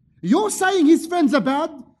 You're saying his friends are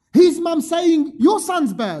bad. His mum saying your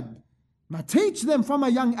son's bad. Now teach them from a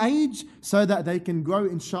young age so that they can grow,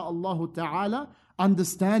 insha'Allah ta'ala,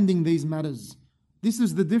 understanding these matters. This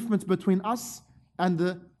is the difference between us and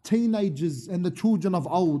the teenagers and the children of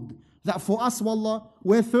old. That for us, wallah,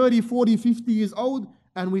 we're 30, 40, 50 years old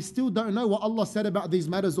and we still don't know what Allah said about these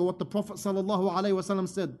matters or what the Prophet sallallahu alaihi wasallam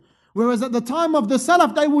said. Whereas at the time of the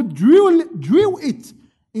Salaf, they would drill it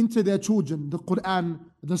into their children. The Quran,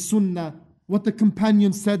 the Sunnah, what the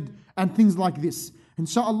companions said and things like this.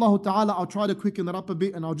 Insha'Allah ta'ala, I'll try to quicken it up a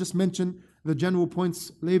bit and I'll just mention the general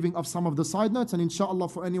points, leaving off some of the side notes. And inshallah,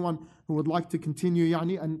 for anyone who would like to continue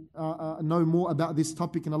and know more about this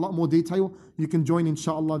topic in a lot more detail, you can join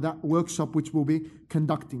inshallah that workshop which we'll be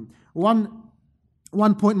conducting. One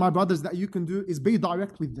point, my brothers, that you can do is be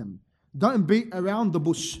direct with them. Don't beat around the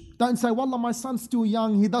bush. Don't say, wallah, my son's still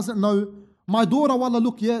young, he doesn't know. My daughter, wallah,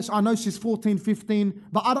 look, yes, I know she's 14, 15,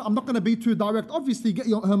 but I'm not going to be too direct. Obviously, get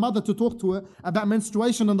her mother to talk to her about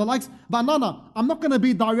menstruation and the likes. But no, I'm not going to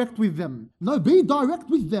be direct with them. No, be direct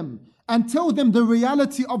with them. and tell them the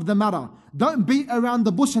reality of the matter. Don't beat around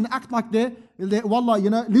the bush and act like they're wallah,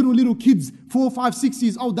 little kids, 4, 5, 6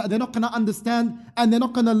 years old, that they're not going to understand and they're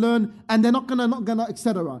not going to learn and they're not gonna,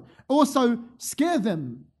 etc. Also, scare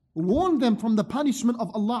them, warn them from the punishment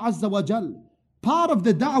of Allah Azza wa Jal. Part of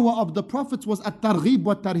the da'wah of the prophets was at-targhib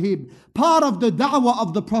wa tarhib. Part of the da'wah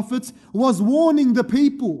of the prophets was warning the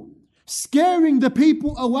people, scaring the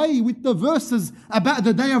people away with the verses about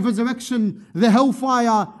the day of resurrection, the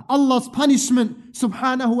hellfire, Allah's punishment,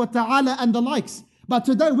 subhanahu wa ta'ala, and the likes. But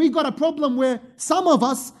today we got a problem where some of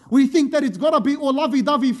us, we think that it's got to be all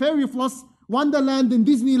lovey-dovey, fairy floss, Wonderland and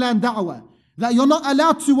Disneyland da'wah. That you're not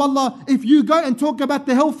allowed to, wallah, if you go and talk about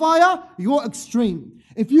the hellfire, you're extreme.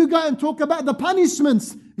 If you go and talk about the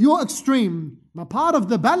punishments, you're extreme. But part of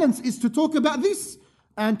the balance is to talk about this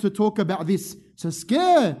and to talk about this. So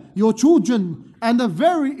scare your children. And a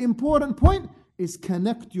very important point is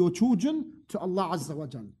connect your children to Allah Azza wa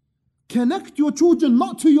Jal. Connect your children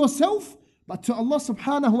not to yourself, but to Allah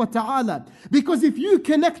subhanahu wa ta'ala. Because if you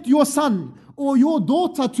connect your son or your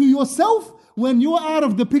daughter to yourself, when you're out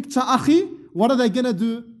of the picture, akhi, what are they going to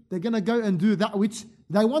do? They're going to go and do that which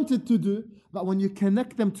they wanted to do. But when you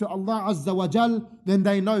connect them to Allah Azza wa Jal, then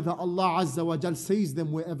they know that Allah Azza wa Jal sees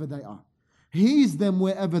them wherever they are. Hears them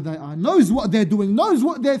wherever they are. Knows what they're doing. Knows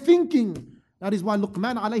what they're thinking. That is why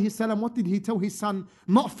Luqman alayhi salam, what did he tell his son?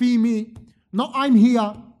 Not fi me, not I'm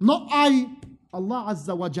here, not I, Allah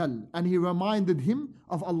Azza wa Jal. And he reminded him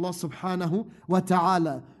of Allah subhanahu wa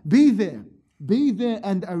ta'ala. Be there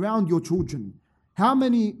and around your children. How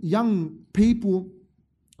many young people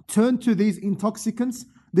turn to these intoxicants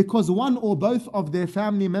because one or both of their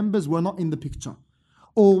family members were not in the picture,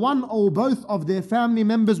 or one or both of their family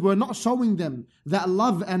members were not showing them that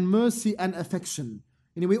love and mercy and affection.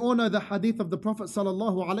 We all know the hadith of the Prophet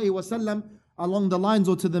sallallahu alaihi wasallam along the lines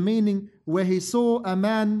or to the meaning where he saw a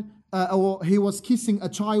man or he was kissing a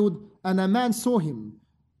child and a man saw him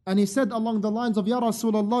and he said along the lines of, Ya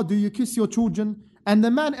Rasulullah, do you kiss your children? And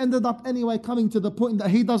the man ended up anyway coming to the point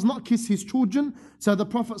that he does not kiss his children. So the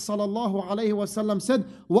Prophet ﷺ said,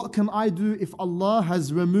 what can I do if Allah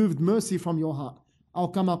has removed mercy from your heart?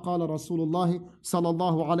 أو كما قال رسول الله صلى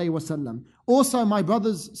الله عليه وسلم. Also, my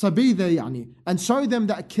brothers, so be there and show them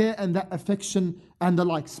that care and that affection and the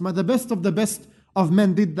likes. May the best of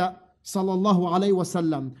men did that, sallallahu alayhi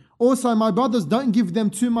wasallam. Also, my brothers, don't give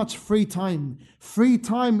them too much free time. Free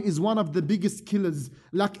time is one of the biggest killers.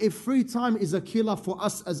 Like if free time is a killer for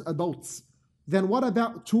us as adults, then what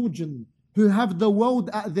about children who have the world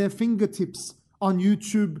at their fingertips on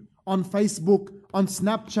YouTube, on Facebook, on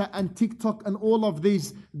Snapchat and TikTok and all of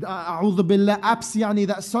these a'udhu billah apps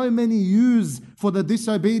that so many use for the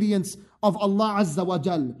disobedience of Allah Azza wa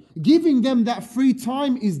Jal. Giving them that free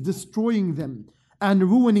time is destroying them and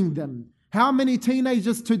ruining them. How many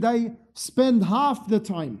teenagers today spend half the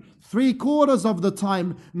time, 3/4 of the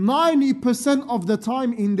time, 90% of the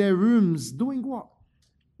time in their rooms doing what?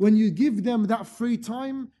 When you give them that free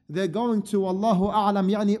time, they're going to Allahu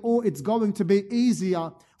A'lam, or it's going to be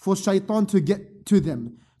easier for shaitan to get to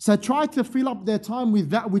them. So try to fill up their time with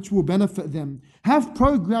that which will benefit them. Have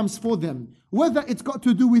programs for them, whether it's got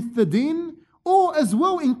to do with the deen or as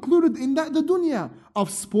well included in that the dunya of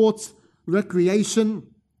sports, recreation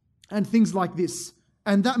and things like this.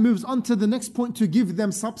 And that moves on to the next point, to give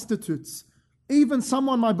them substitutes. Even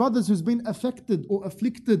someone, my brothers, who's been affected or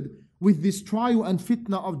afflicted with this trial and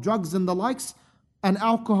fitna of drugs and the likes and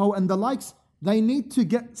alcohol and the likes, they need to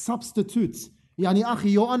get substitutes.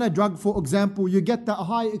 Akhi, you're on a drug, for example, you get that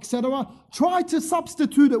high, etc. Try to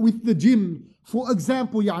substitute it with the gym, for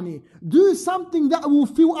example. Do something that will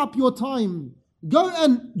fill up your time. Go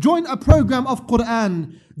and join a program of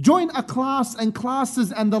Quran. Join a class and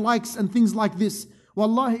classes and the likes and things like this.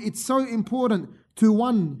 Wallahi, it's so important to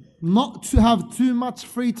one, not to have too much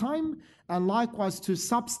free time, and likewise to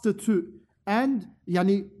substitute and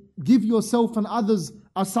give yourself and others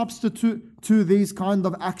a substitute to these kind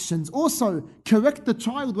of actions. Also, correct the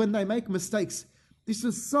child when they make mistakes. This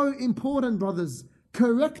is so important, brothers.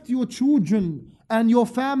 Correct your children and your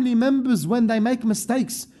family members when they make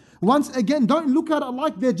mistakes. Once again, don't look at it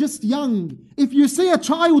like they're just young. If you see a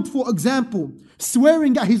child, for example,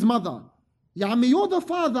 swearing at his mother, you're the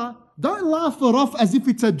father, don't laugh it off as if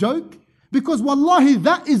it's a joke. Because wallahi,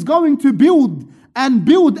 that is going to build and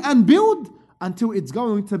build and build until it's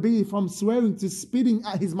going to be from swearing to spitting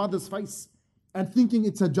at his mother's face and thinking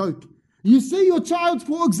it's a joke. You see your child,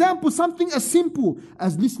 for example, something as simple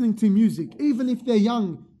as listening to music. Even if they're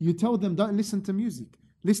young, you tell them, don't listen to music.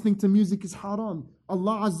 Listening to music is haram.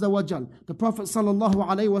 Allah Azza wa Jal, the Prophet Sallallahu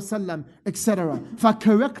Alaihi Wasallam, etc.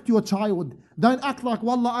 Correct your child. Don't act like,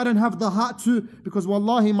 wallah, I don't have the heart to. Because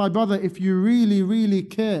wallahi, my brother, if you really, really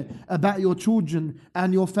care about your children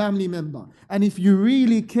and your family member, and if you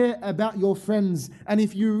really care about your friends, and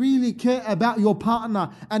if you really care about your partner,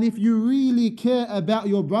 and if you really care about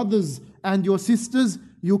your brothers and your sisters,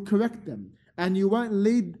 you'll correct them. And you won't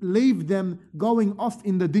leave them going off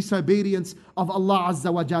in the disobedience of Allah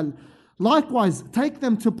Azza wa Jal. Likewise, take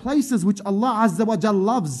them to places which Allah Azza wa Jal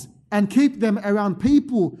loves, and keep them around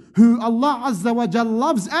people who Allah Azza wa Jal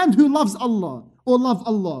loves and who loves Allah or love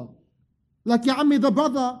Allah. Like Ya Ammi, the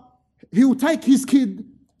brother, he'll take his kid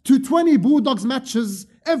to 20 Bulldogs matches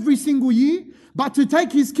every single year, but to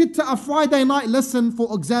take his kid to a Friday night lesson,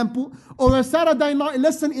 for example, or a Saturday night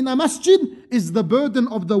lesson in a masjid is the burden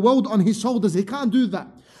of the world on his shoulders. He can't do that.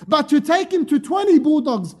 But to take him to 20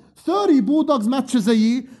 Bulldogs, 30 Bulldogs matches a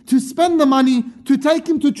year, to spend the money, to take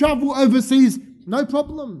him to travel overseas, no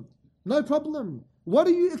problem. No problem. What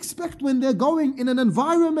do you expect when they're going in an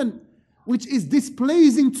environment which is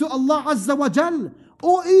displeasing to Allah Azza wa Jal?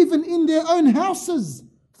 Or even in their own houses.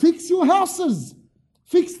 Fix your houses.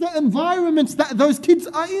 Fix the environments that those kids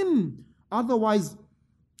are in. Otherwise,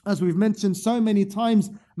 as we've mentioned so many times,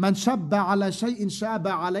 man shabba ala shay'in shaba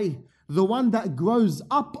alayh. The one that grows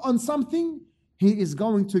up on something, he is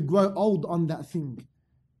going to grow old on that thing.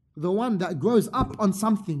 The one that grows up on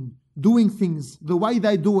something, doing things, the way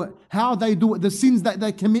they do it, how they do it, the sins that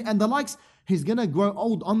they commit and the likes, he's going to grow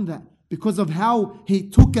old on that because of how he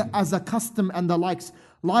took it as a custom and the likes.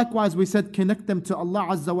 Likewise, we said connect them to Allah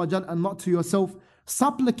Azza wa Jal and not to yourself.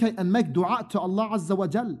 Supplicate and make dua to Allah Azza wa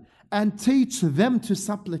Jal and teach them to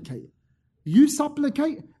supplicate. You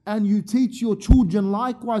supplicate and you teach your children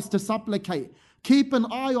likewise to supplicate. Keep an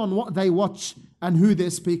eye on what they watch and who they're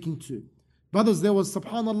speaking to. Brothers, there was,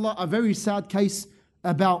 subhanAllah, a very sad case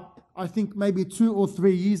about, I think maybe 2 or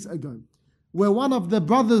 3 years ago, where one of the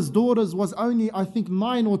brother's daughters was only, I think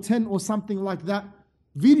 9 or 10 or something like that.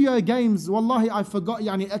 Video games, wallahi, I forgot,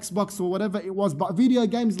 Xbox or whatever it was, but video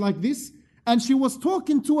games like this. And she was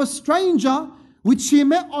talking to a stranger which she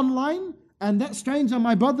met online. And that stranger,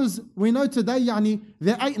 my brothers, we know today,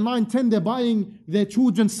 they're 8, 9, 10, they're buying their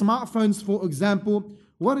children smartphones, for example.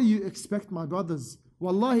 What do you expect, my brothers?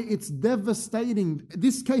 Wallahi, it's devastating.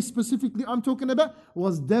 This case specifically I'm talking about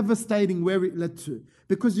was devastating where it led to.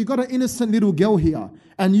 Because you got an innocent little girl here.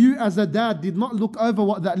 And you as a dad did not look over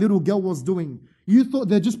what that little girl was doing. You thought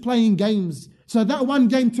they're just playing games. So that one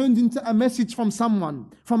game turned into a message from someone,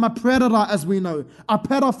 from a predator as we know, a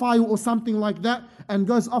pedophile or something like that, and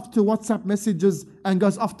goes off to WhatsApp messages and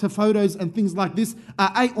goes off to photos and things like this.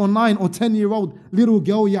 An 8 or 9 or 10-year-old little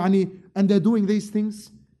girl, and they're doing these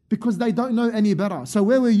things because they don't know any better. So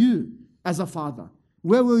where were you as a father?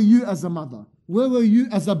 Where were you as a mother? Where were you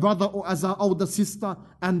as a brother or as an older sister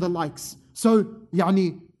and the likes? So,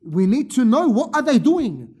 we need to know, what are they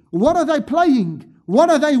doing? What are they playing? What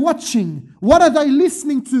are they watching? What are they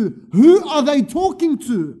listening to? Who are they talking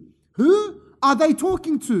to? Who are they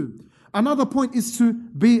talking to? Another point is to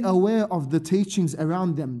be aware of the teachings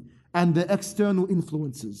around them and the external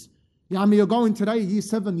influences. You're going today, year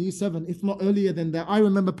 7, if not earlier than that. I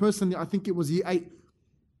remember personally, I think it was year 8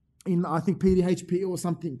 in, I think, PDHP or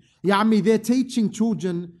something. They're teaching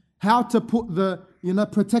children how to put the,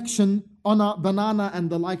 protection on a banana and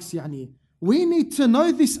the likes, We need to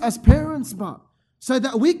know this as parents, but so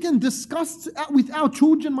that we can discuss with our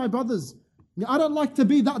children, my brothers. I don't like to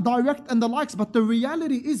be that direct and the likes, but the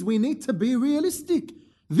reality is we need to be realistic.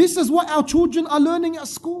 This is what our children are learning at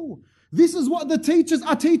school. This is what the teachers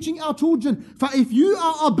are teaching our children. For if you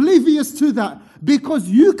are oblivious to that, because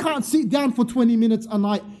you can't sit down for 20 minutes a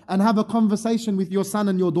night and have a conversation with your son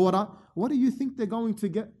and your daughter, what do you think they're going to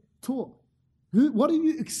get taught? What do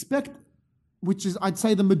you expect, which is, I'd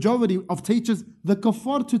say, the majority of teachers, the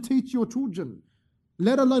kuffar, to teach your children?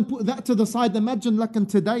 Let alone put that to the side. Imagine like in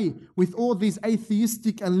today with all these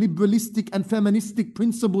atheistic and liberalistic and feministic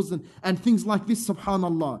principles and things like this,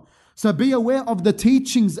 subhanallah. So be aware of the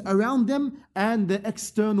teachings around them and the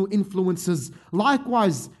external influences.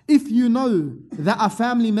 Likewise, if you know that a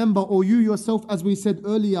family member or you yourself, as we said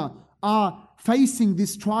earlier, are facing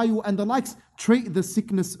this trial and the likes, treat the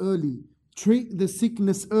sickness early. Treat the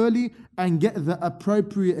sickness early and get the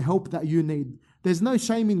appropriate help that you need. There's no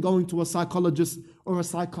shame in going to a psychologist or a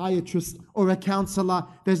psychiatrist or a counselor.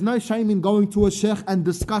 There's no shame in going to a sheikh and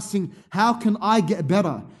discussing, how can I get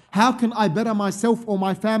better? How can I better myself or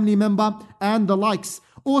my family member and the likes?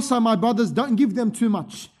 Also, my brothers, don't give them too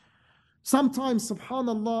much. Sometimes,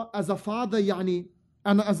 subhanallah, as a father,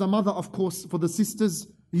 and as a mother, of course, for the sisters,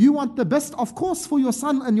 you want the best, of course, for your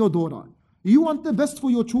son and your daughter. You want the best for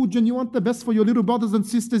your children, you want the best for your little brothers and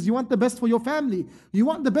sisters, you want the best for your family, you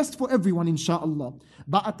want the best for everyone, inshallah.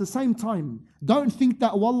 But at the same time, don't think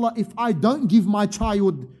that, wallah, if I don't give my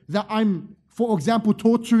child, that I'm, for example,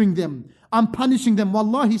 torturing them, I'm punishing them.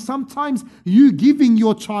 Wallahi, sometimes you giving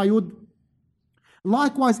your child,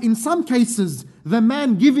 likewise, in some cases, the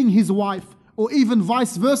man giving his wife, or even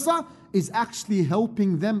vice versa, is actually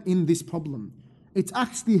helping them in this problem. It's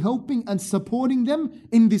actually helping and supporting them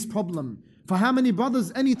in this problem. For how many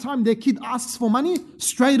brothers, anytime their kid asks for money,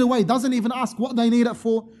 straight away, doesn't even ask what they need it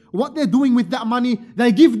for, what they're doing with that money,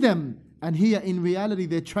 they give them. And here in reality,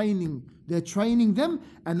 they're training them.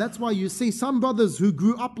 And that's why you see some brothers who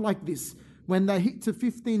grew up like this, when they hit to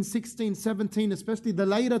 15, 16, 17, especially the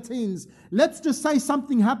later teens, let's just say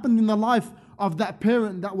something happened in the life of that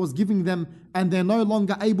parent that was giving them, and they're no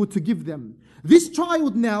longer able to give them. This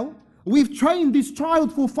child now, we've trained this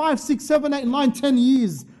child for 5, 6, 7, 8, 9, 10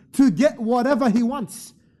 years to get whatever he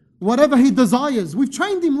wants, whatever he desires. We've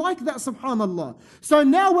trained him like that, subhanallah. So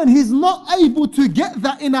now when he's not able to get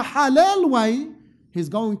that in a halal way, he's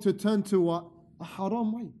going to turn to what? A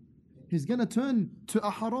haram way. He's going to turn to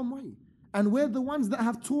a haram way. And we're the ones that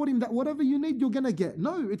have taught him that whatever you need, you're going to get.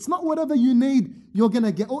 No, it's not whatever you need, you're going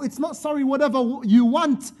to get. Or it's not, whatever you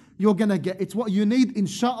want, you're going to get. It's what you need,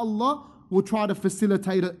 inshallah, we'll try to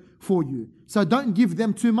facilitate it for you. So don't give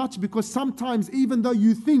them too much, because sometimes even though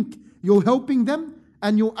you think you're helping them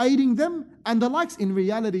and you're aiding them and the likes, in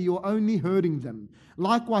reality you're only hurting them.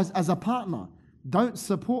 Likewise, as a partner, don't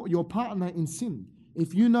support your partner in sin.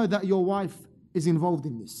 If you know that your wife is involved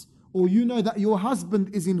in this, or you know that your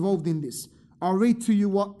husband is involved in this, I'll read to you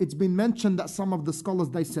what it's been mentioned that some of the scholars,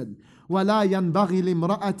 they said, وَلَا يَنْبَغِي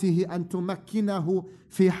لِامْرَأَتِهِ أَن تُمَكِّنَهُ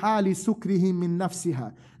فِي حَالِ سُكْرِهِ مِن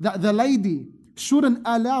نَفْسِهَا. That the lady shouldn't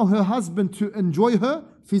allow her husband to enjoy her,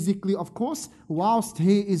 physically of course, whilst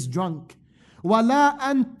he is drunk. وَلَا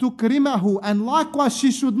أَن تُكْرِمَهُ. And likewise,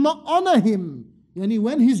 she should not honor him, yani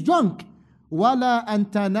when he's drunk. وَلَا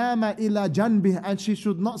أَن تَنَامَ إِلَى جَنْبِهِ. And she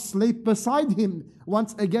should not sleep beside him,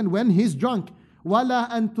 once again, when he's drunk. وَلَا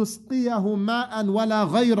أَن تُسْقِيَهُ مَاءً وَلَا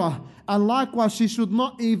غَيْرَهُ. And likewise, she should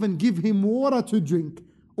not even give him water to drink,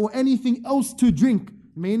 or anything else to drink,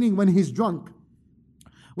 meaning when he's drunk.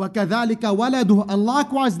 وَكَذَلِكَ وَلَدُهُ. And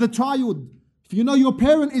likewise, the child. If you know your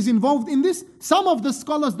parent is involved in this, some of the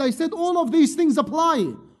scholars, they said all of these things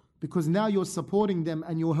apply, because now you're supporting them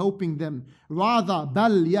and you're helping them. Rather,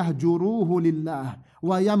 بَلْ يَهْجُرُوهُ لِلَّهِ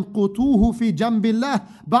وَيَمْقُتُوهُ فِي جَنْبِ اللَّهِ.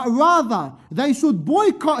 But rather, they should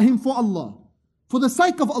boycott him for Allah, for the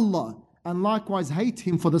sake of Allah, and likewise hate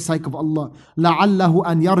him for the sake of Allah. لَعَلَّهُ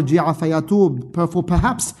أَنْ يَرْجِعَ فَيَتُوبْ. For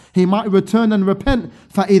perhaps he might return and repent.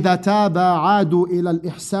 فَإِذَا تَابَ عَادُوا إِلَى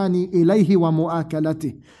الْإِحْسَانِ إِلَيْهِ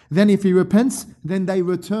وَمُؤَاكَلَتِهِ. Then if he repents, then they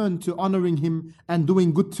return to honoring him and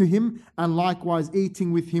doing good to him, and likewise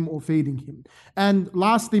eating with him or feeding him. And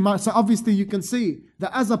lastly, so obviously you can see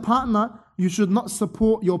that as a partner, you should not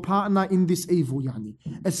support your partner in this evil, yani.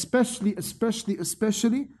 Especially,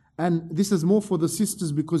 and this is more for the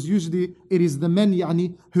sisters, because usually it is the men,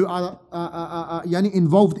 yani, who are yani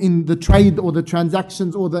involved in the trade or the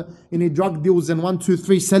transactions or the drug deals and 1, 2,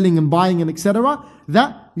 3 selling and buying and etc.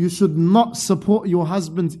 That you should not support your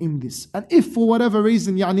husbands in this. And if for whatever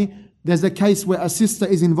reason, yani, there's a case where a sister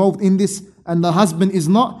is involved in this and the husband is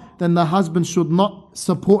not, then the husband should not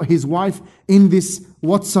support his wife in this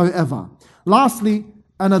whatsoever. Lastly,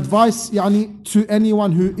 an advice, yani, to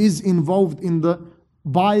anyone who is involved in the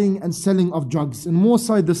buying and selling of drugs, and more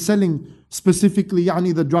so the selling specifically,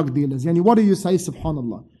 yani the drug dealers. Yani, what do you say,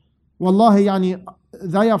 subhanallah? Wallahi, yani,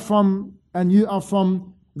 they are from, and you are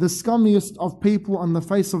from, the scummiest of people on the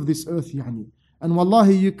face of this earth, yani. And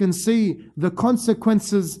wallahi, you can see the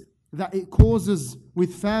consequences that it causes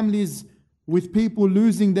with families, with people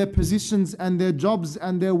losing their positions and their jobs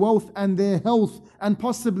and their wealth and their health, and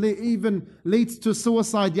possibly even leads to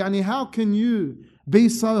suicide. Yani, how can you be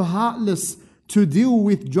so heartless to deal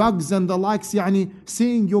with drugs and the likes, yani,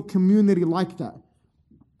 seeing your community like that?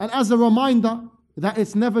 And as a reminder that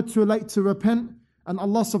it's never too late to repent, and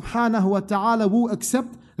Allah subhanahu wa ta'ala will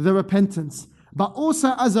accept the repentance. But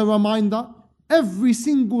also as a reminder, every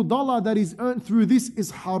single dollar that is earned through this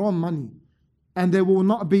is haram money, and there will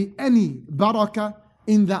not be any barakah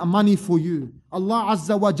in that money for you. Allah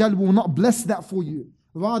Azza wa Jal will not bless that for you.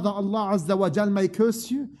 Rather, Allah Azza wa Jal may curse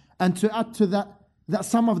you. And to add to that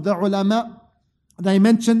some of the ulama, they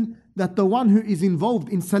mention that the one who is involved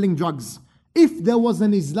in selling drugs, if there was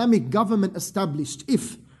an Islamic government established,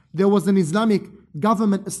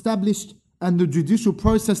 and the judicial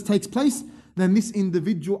process takes place, then this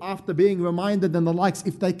individual, after being reminded and the likes,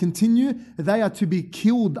 if they continue, they are to be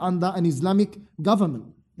killed under an Islamic government.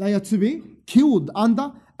 They are to be killed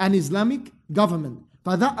under an Islamic government.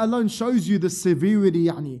 But that alone shows you the severity,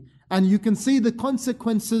 and you can see the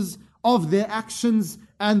consequences of their actions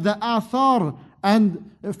and the athar and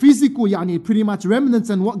physical, pretty much remnants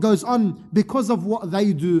and what goes on because of what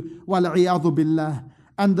they do. Wal-'iyadhu billah.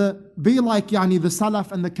 And be like the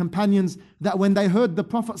Salaf and the companions, that when they heard the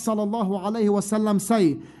Prophet sallallahu alaihi wasallam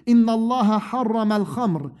say, إِنَّ اللَّهَ حَرَّمَ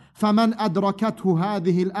الْخَمْرَ فَمَنْ أَدْرَكَتْهُ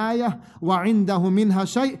هَذِهِ الْآيَةِ وَعِنْدَهُ مِنْهَا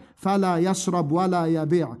شَيْءٍ فَلَا يَشْرَبْ وَلَا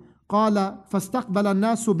يَبِيعُ قال فاستقبل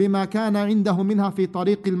الناس بما كان عنده منها في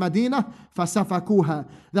طريق المدينة فسفكوها.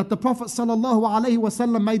 That the Prophet sallallahu alaihi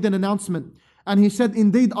wasallam made an announcement, and he said,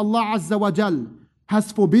 indeed Allah Azza wa Jal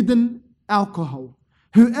has forbidden alcohol.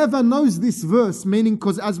 Whoever knows this verse, meaning,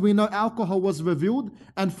 because as we know, alcohol was revealed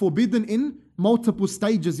and forbidden in multiple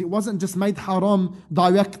stages. It wasn't just made haram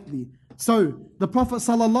directly. So the Prophet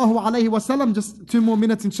sallallahu alaihi wasallam, just 2 more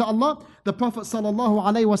minutes inshallah, the Prophet sallallahu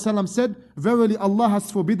alaihi wasallam said, verily Allah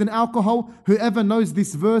has forbidden alcohol. Whoever knows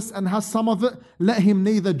this verse and has some of it, let him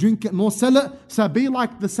neither drink it nor sell it. So be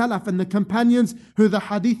like the Salaf and the companions who the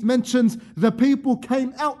hadith mentions. The people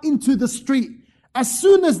came out into the street as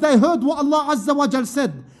soon as they heard what Allah Azza wa Jal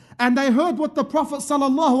said, and they heard what the Prophet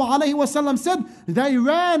sallallahu alaihi wasallam said, they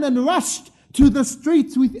ran and rushed to the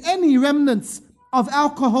streets with any remnants of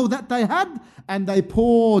alcohol that they had, and they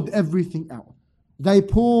poured everything out. They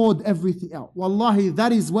poured everything out. Wallahi,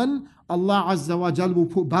 that is when Allah Azza wa Jal will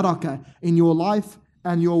put barakah in your life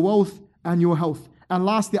and your wealth and your health. And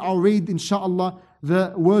lastly, I'll read inshallah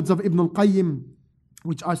the words of Ibn al-Qayyim,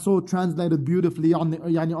 which I saw translated beautifully on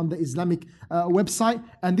the Islamic website.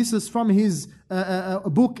 And this is from his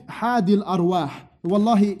book, Hadil Arwah.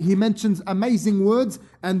 Wallahi, he mentions amazing words,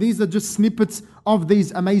 and these are just snippets of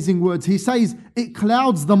these amazing words. He says, it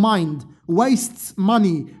clouds the mind, wastes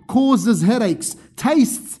money, causes headaches,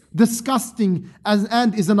 tastes disgusting,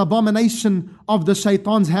 and is an abomination of the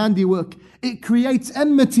shaitan's handiwork. It creates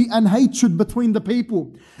enmity and hatred between the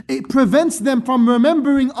people. It prevents them from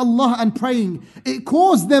remembering Allah and praying. It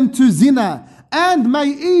calls them to zina, and may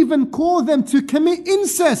even call them to commit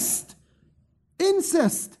incest.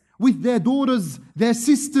 Incest with their daughters, their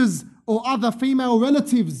sisters, or other female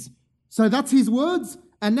relatives. So that's his words.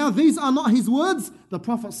 And now these are not his words. The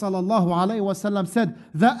Prophet ﷺ said,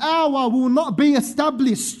 the hour will not be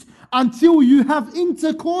established until you have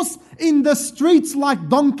intercourse in the streets like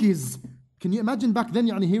donkeys. Can you imagine back then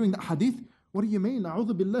hearing that hadith? What do you mean?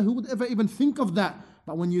 A'udhu billah, who would ever even think of that?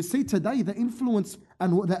 But when you see today the influence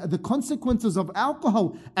and the consequences of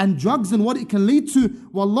alcohol and drugs and what it can lead to,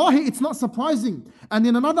 wallahi, it's not surprising. And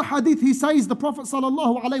in another hadith, he says, the Prophet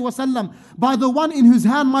sallallahu alaihi wasallam, by the one in whose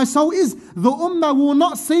hand my soul is, the ummah will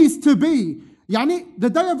not cease to be. The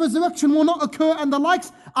day of resurrection will not occur and the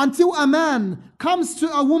likes until a man comes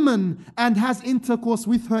to a woman and has intercourse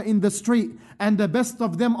with her in the street. And the best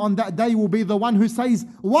of them on that day will be the one who says,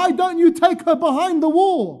 why don't you take her behind the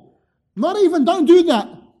wall? Not even don't do that.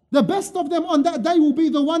 The best of them on that day will be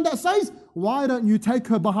the one that says, why don't you take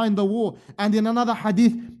her behind the wall? And in another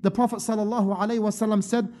hadith, the Prophet ﷺ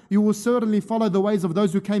said, you will certainly follow the ways of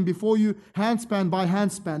those who came before you, handspan by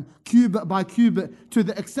handspan, cubit by cubit, to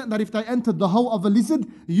the extent that if they entered the hole of a lizard,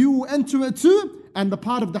 you will enter it too. And the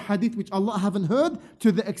part of the hadith which Allah haven't heard,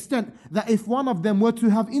 to the extent that if one of them were to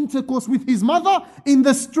have intercourse with his mother in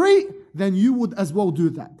the street, then you would as well do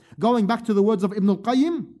that. Going back to the words of Ibn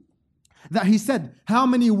al-Qayyim, that he said, how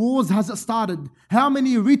many wars has it started? How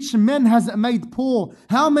many rich men has it made poor?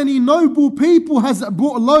 How many noble people has it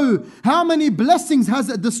brought low? How many blessings has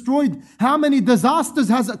it destroyed? How many disasters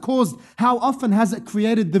has it caused? How often has it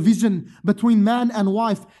created division between man and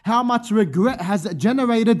wife? How much regret has it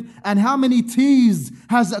generated? And how many tears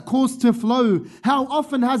has it caused to flow? How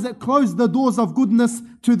often has it closed the doors of goodness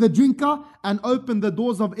to the drinker and opened the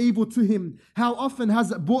doors of evil to him? How often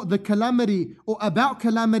has it brought the calamity or about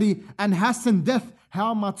calamity and hastened death?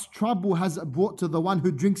 How much trouble has it brought to the one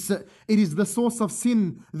who drinks it? It is the source of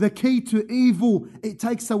sin, the key to evil. It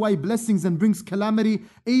takes away blessings and brings calamity.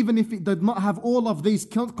 Even if it did not have all of these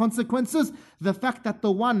consequences, the fact that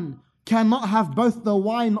the one cannot have both the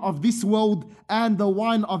wine of this world and the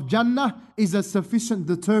wine of Jannah is a sufficient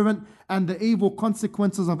deterrent. And the evil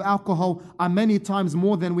consequences of alcohol are many times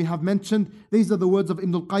more than we have mentioned. These are the words of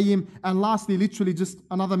Ibn al-Qayyim. And lastly, literally just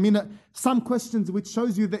another minute, some questions which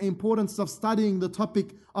shows you the importance of studying the topic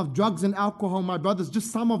of drugs and alcohol, my brothers.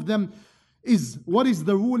 Just some of them is, what is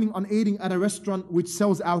the ruling on eating at a restaurant which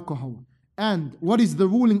sells alcohol? And what is the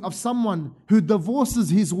ruling of someone who divorces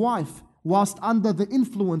his wife whilst under the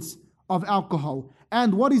influence of alcohol?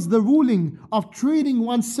 And what is the ruling of treating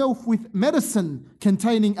oneself with medicine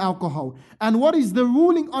containing alcohol? And what is the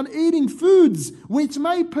ruling on eating foods which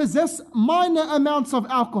may possess minor amounts of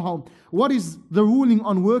alcohol? What is the ruling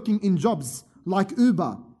on working in jobs like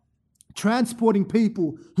Uber, transporting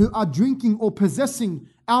people who are drinking or possessing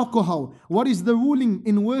alcohol? What is the ruling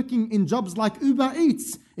in working in jobs like Uber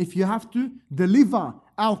Eats if you have to deliver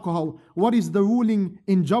alcohol? What is the ruling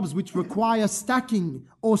in jobs which require stacking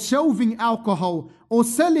or shelving alcohol or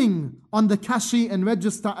selling on the cashier and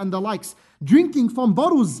register and the likes? Drinking from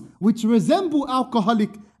bottles which resemble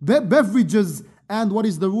alcoholic beverages. And what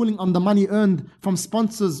is the ruling on the money earned from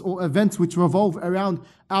sponsors or events which revolve around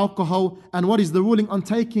alcohol? And what is the ruling on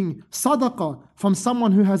taking sadaqah from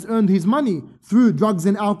someone who has earned his money through drugs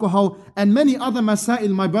and alcohol? And many other masail,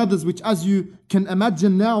 my brothers, which as you can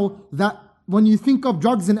imagine now, that when you think of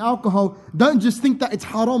drugs and alcohol, don't just think that it's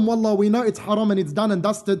haram. Wallah, we know it's haram and it's done and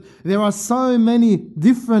dusted. There are so many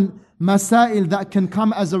different masail that can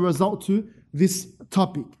come as a result to this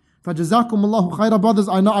topic. فَجَزَاكُمُ اللَّهُ خَيْرًا, brothers.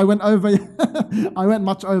 I know I went over, I went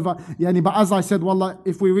much over. But as I said, wallah,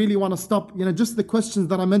 if we really want to stop, just the questions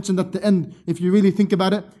that I mentioned at the end, if you really think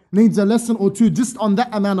about it, needs a lesson or two just on that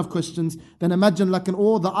amount of questions. Then imagine like in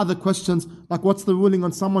all the other questions, like what's the ruling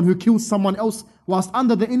on someone who kills someone else whilst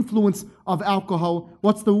under the influence of alcohol?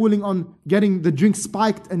 What's the ruling on getting the drink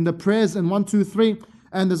spiked and the prayers and 1, 2, 3?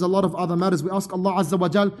 And there's a lot of other matters. We ask Allah Azza wa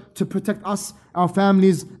Jal to protect us, our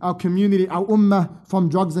families, our community, our ummah from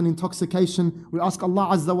drugs and intoxication. We ask Allah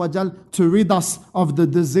Azza wa Jal to rid us of the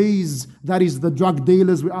disease that is the drug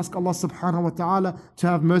dealers. We ask Allah Subhanahu wa Ta'ala to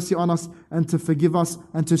have mercy on us and to forgive us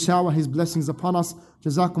and to shower His blessings upon us.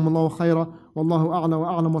 جزاكم الله خيرا والله أعلى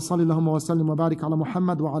وأعلم وصلى اللهم وسلم وبارك على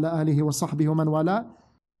محمد وعلى آله وصحبه ومن والاه.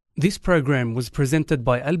 This program was presented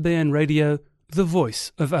by Al Bayan Radio, the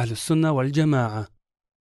voice of Ahlus Sunnah wal Jama'ah.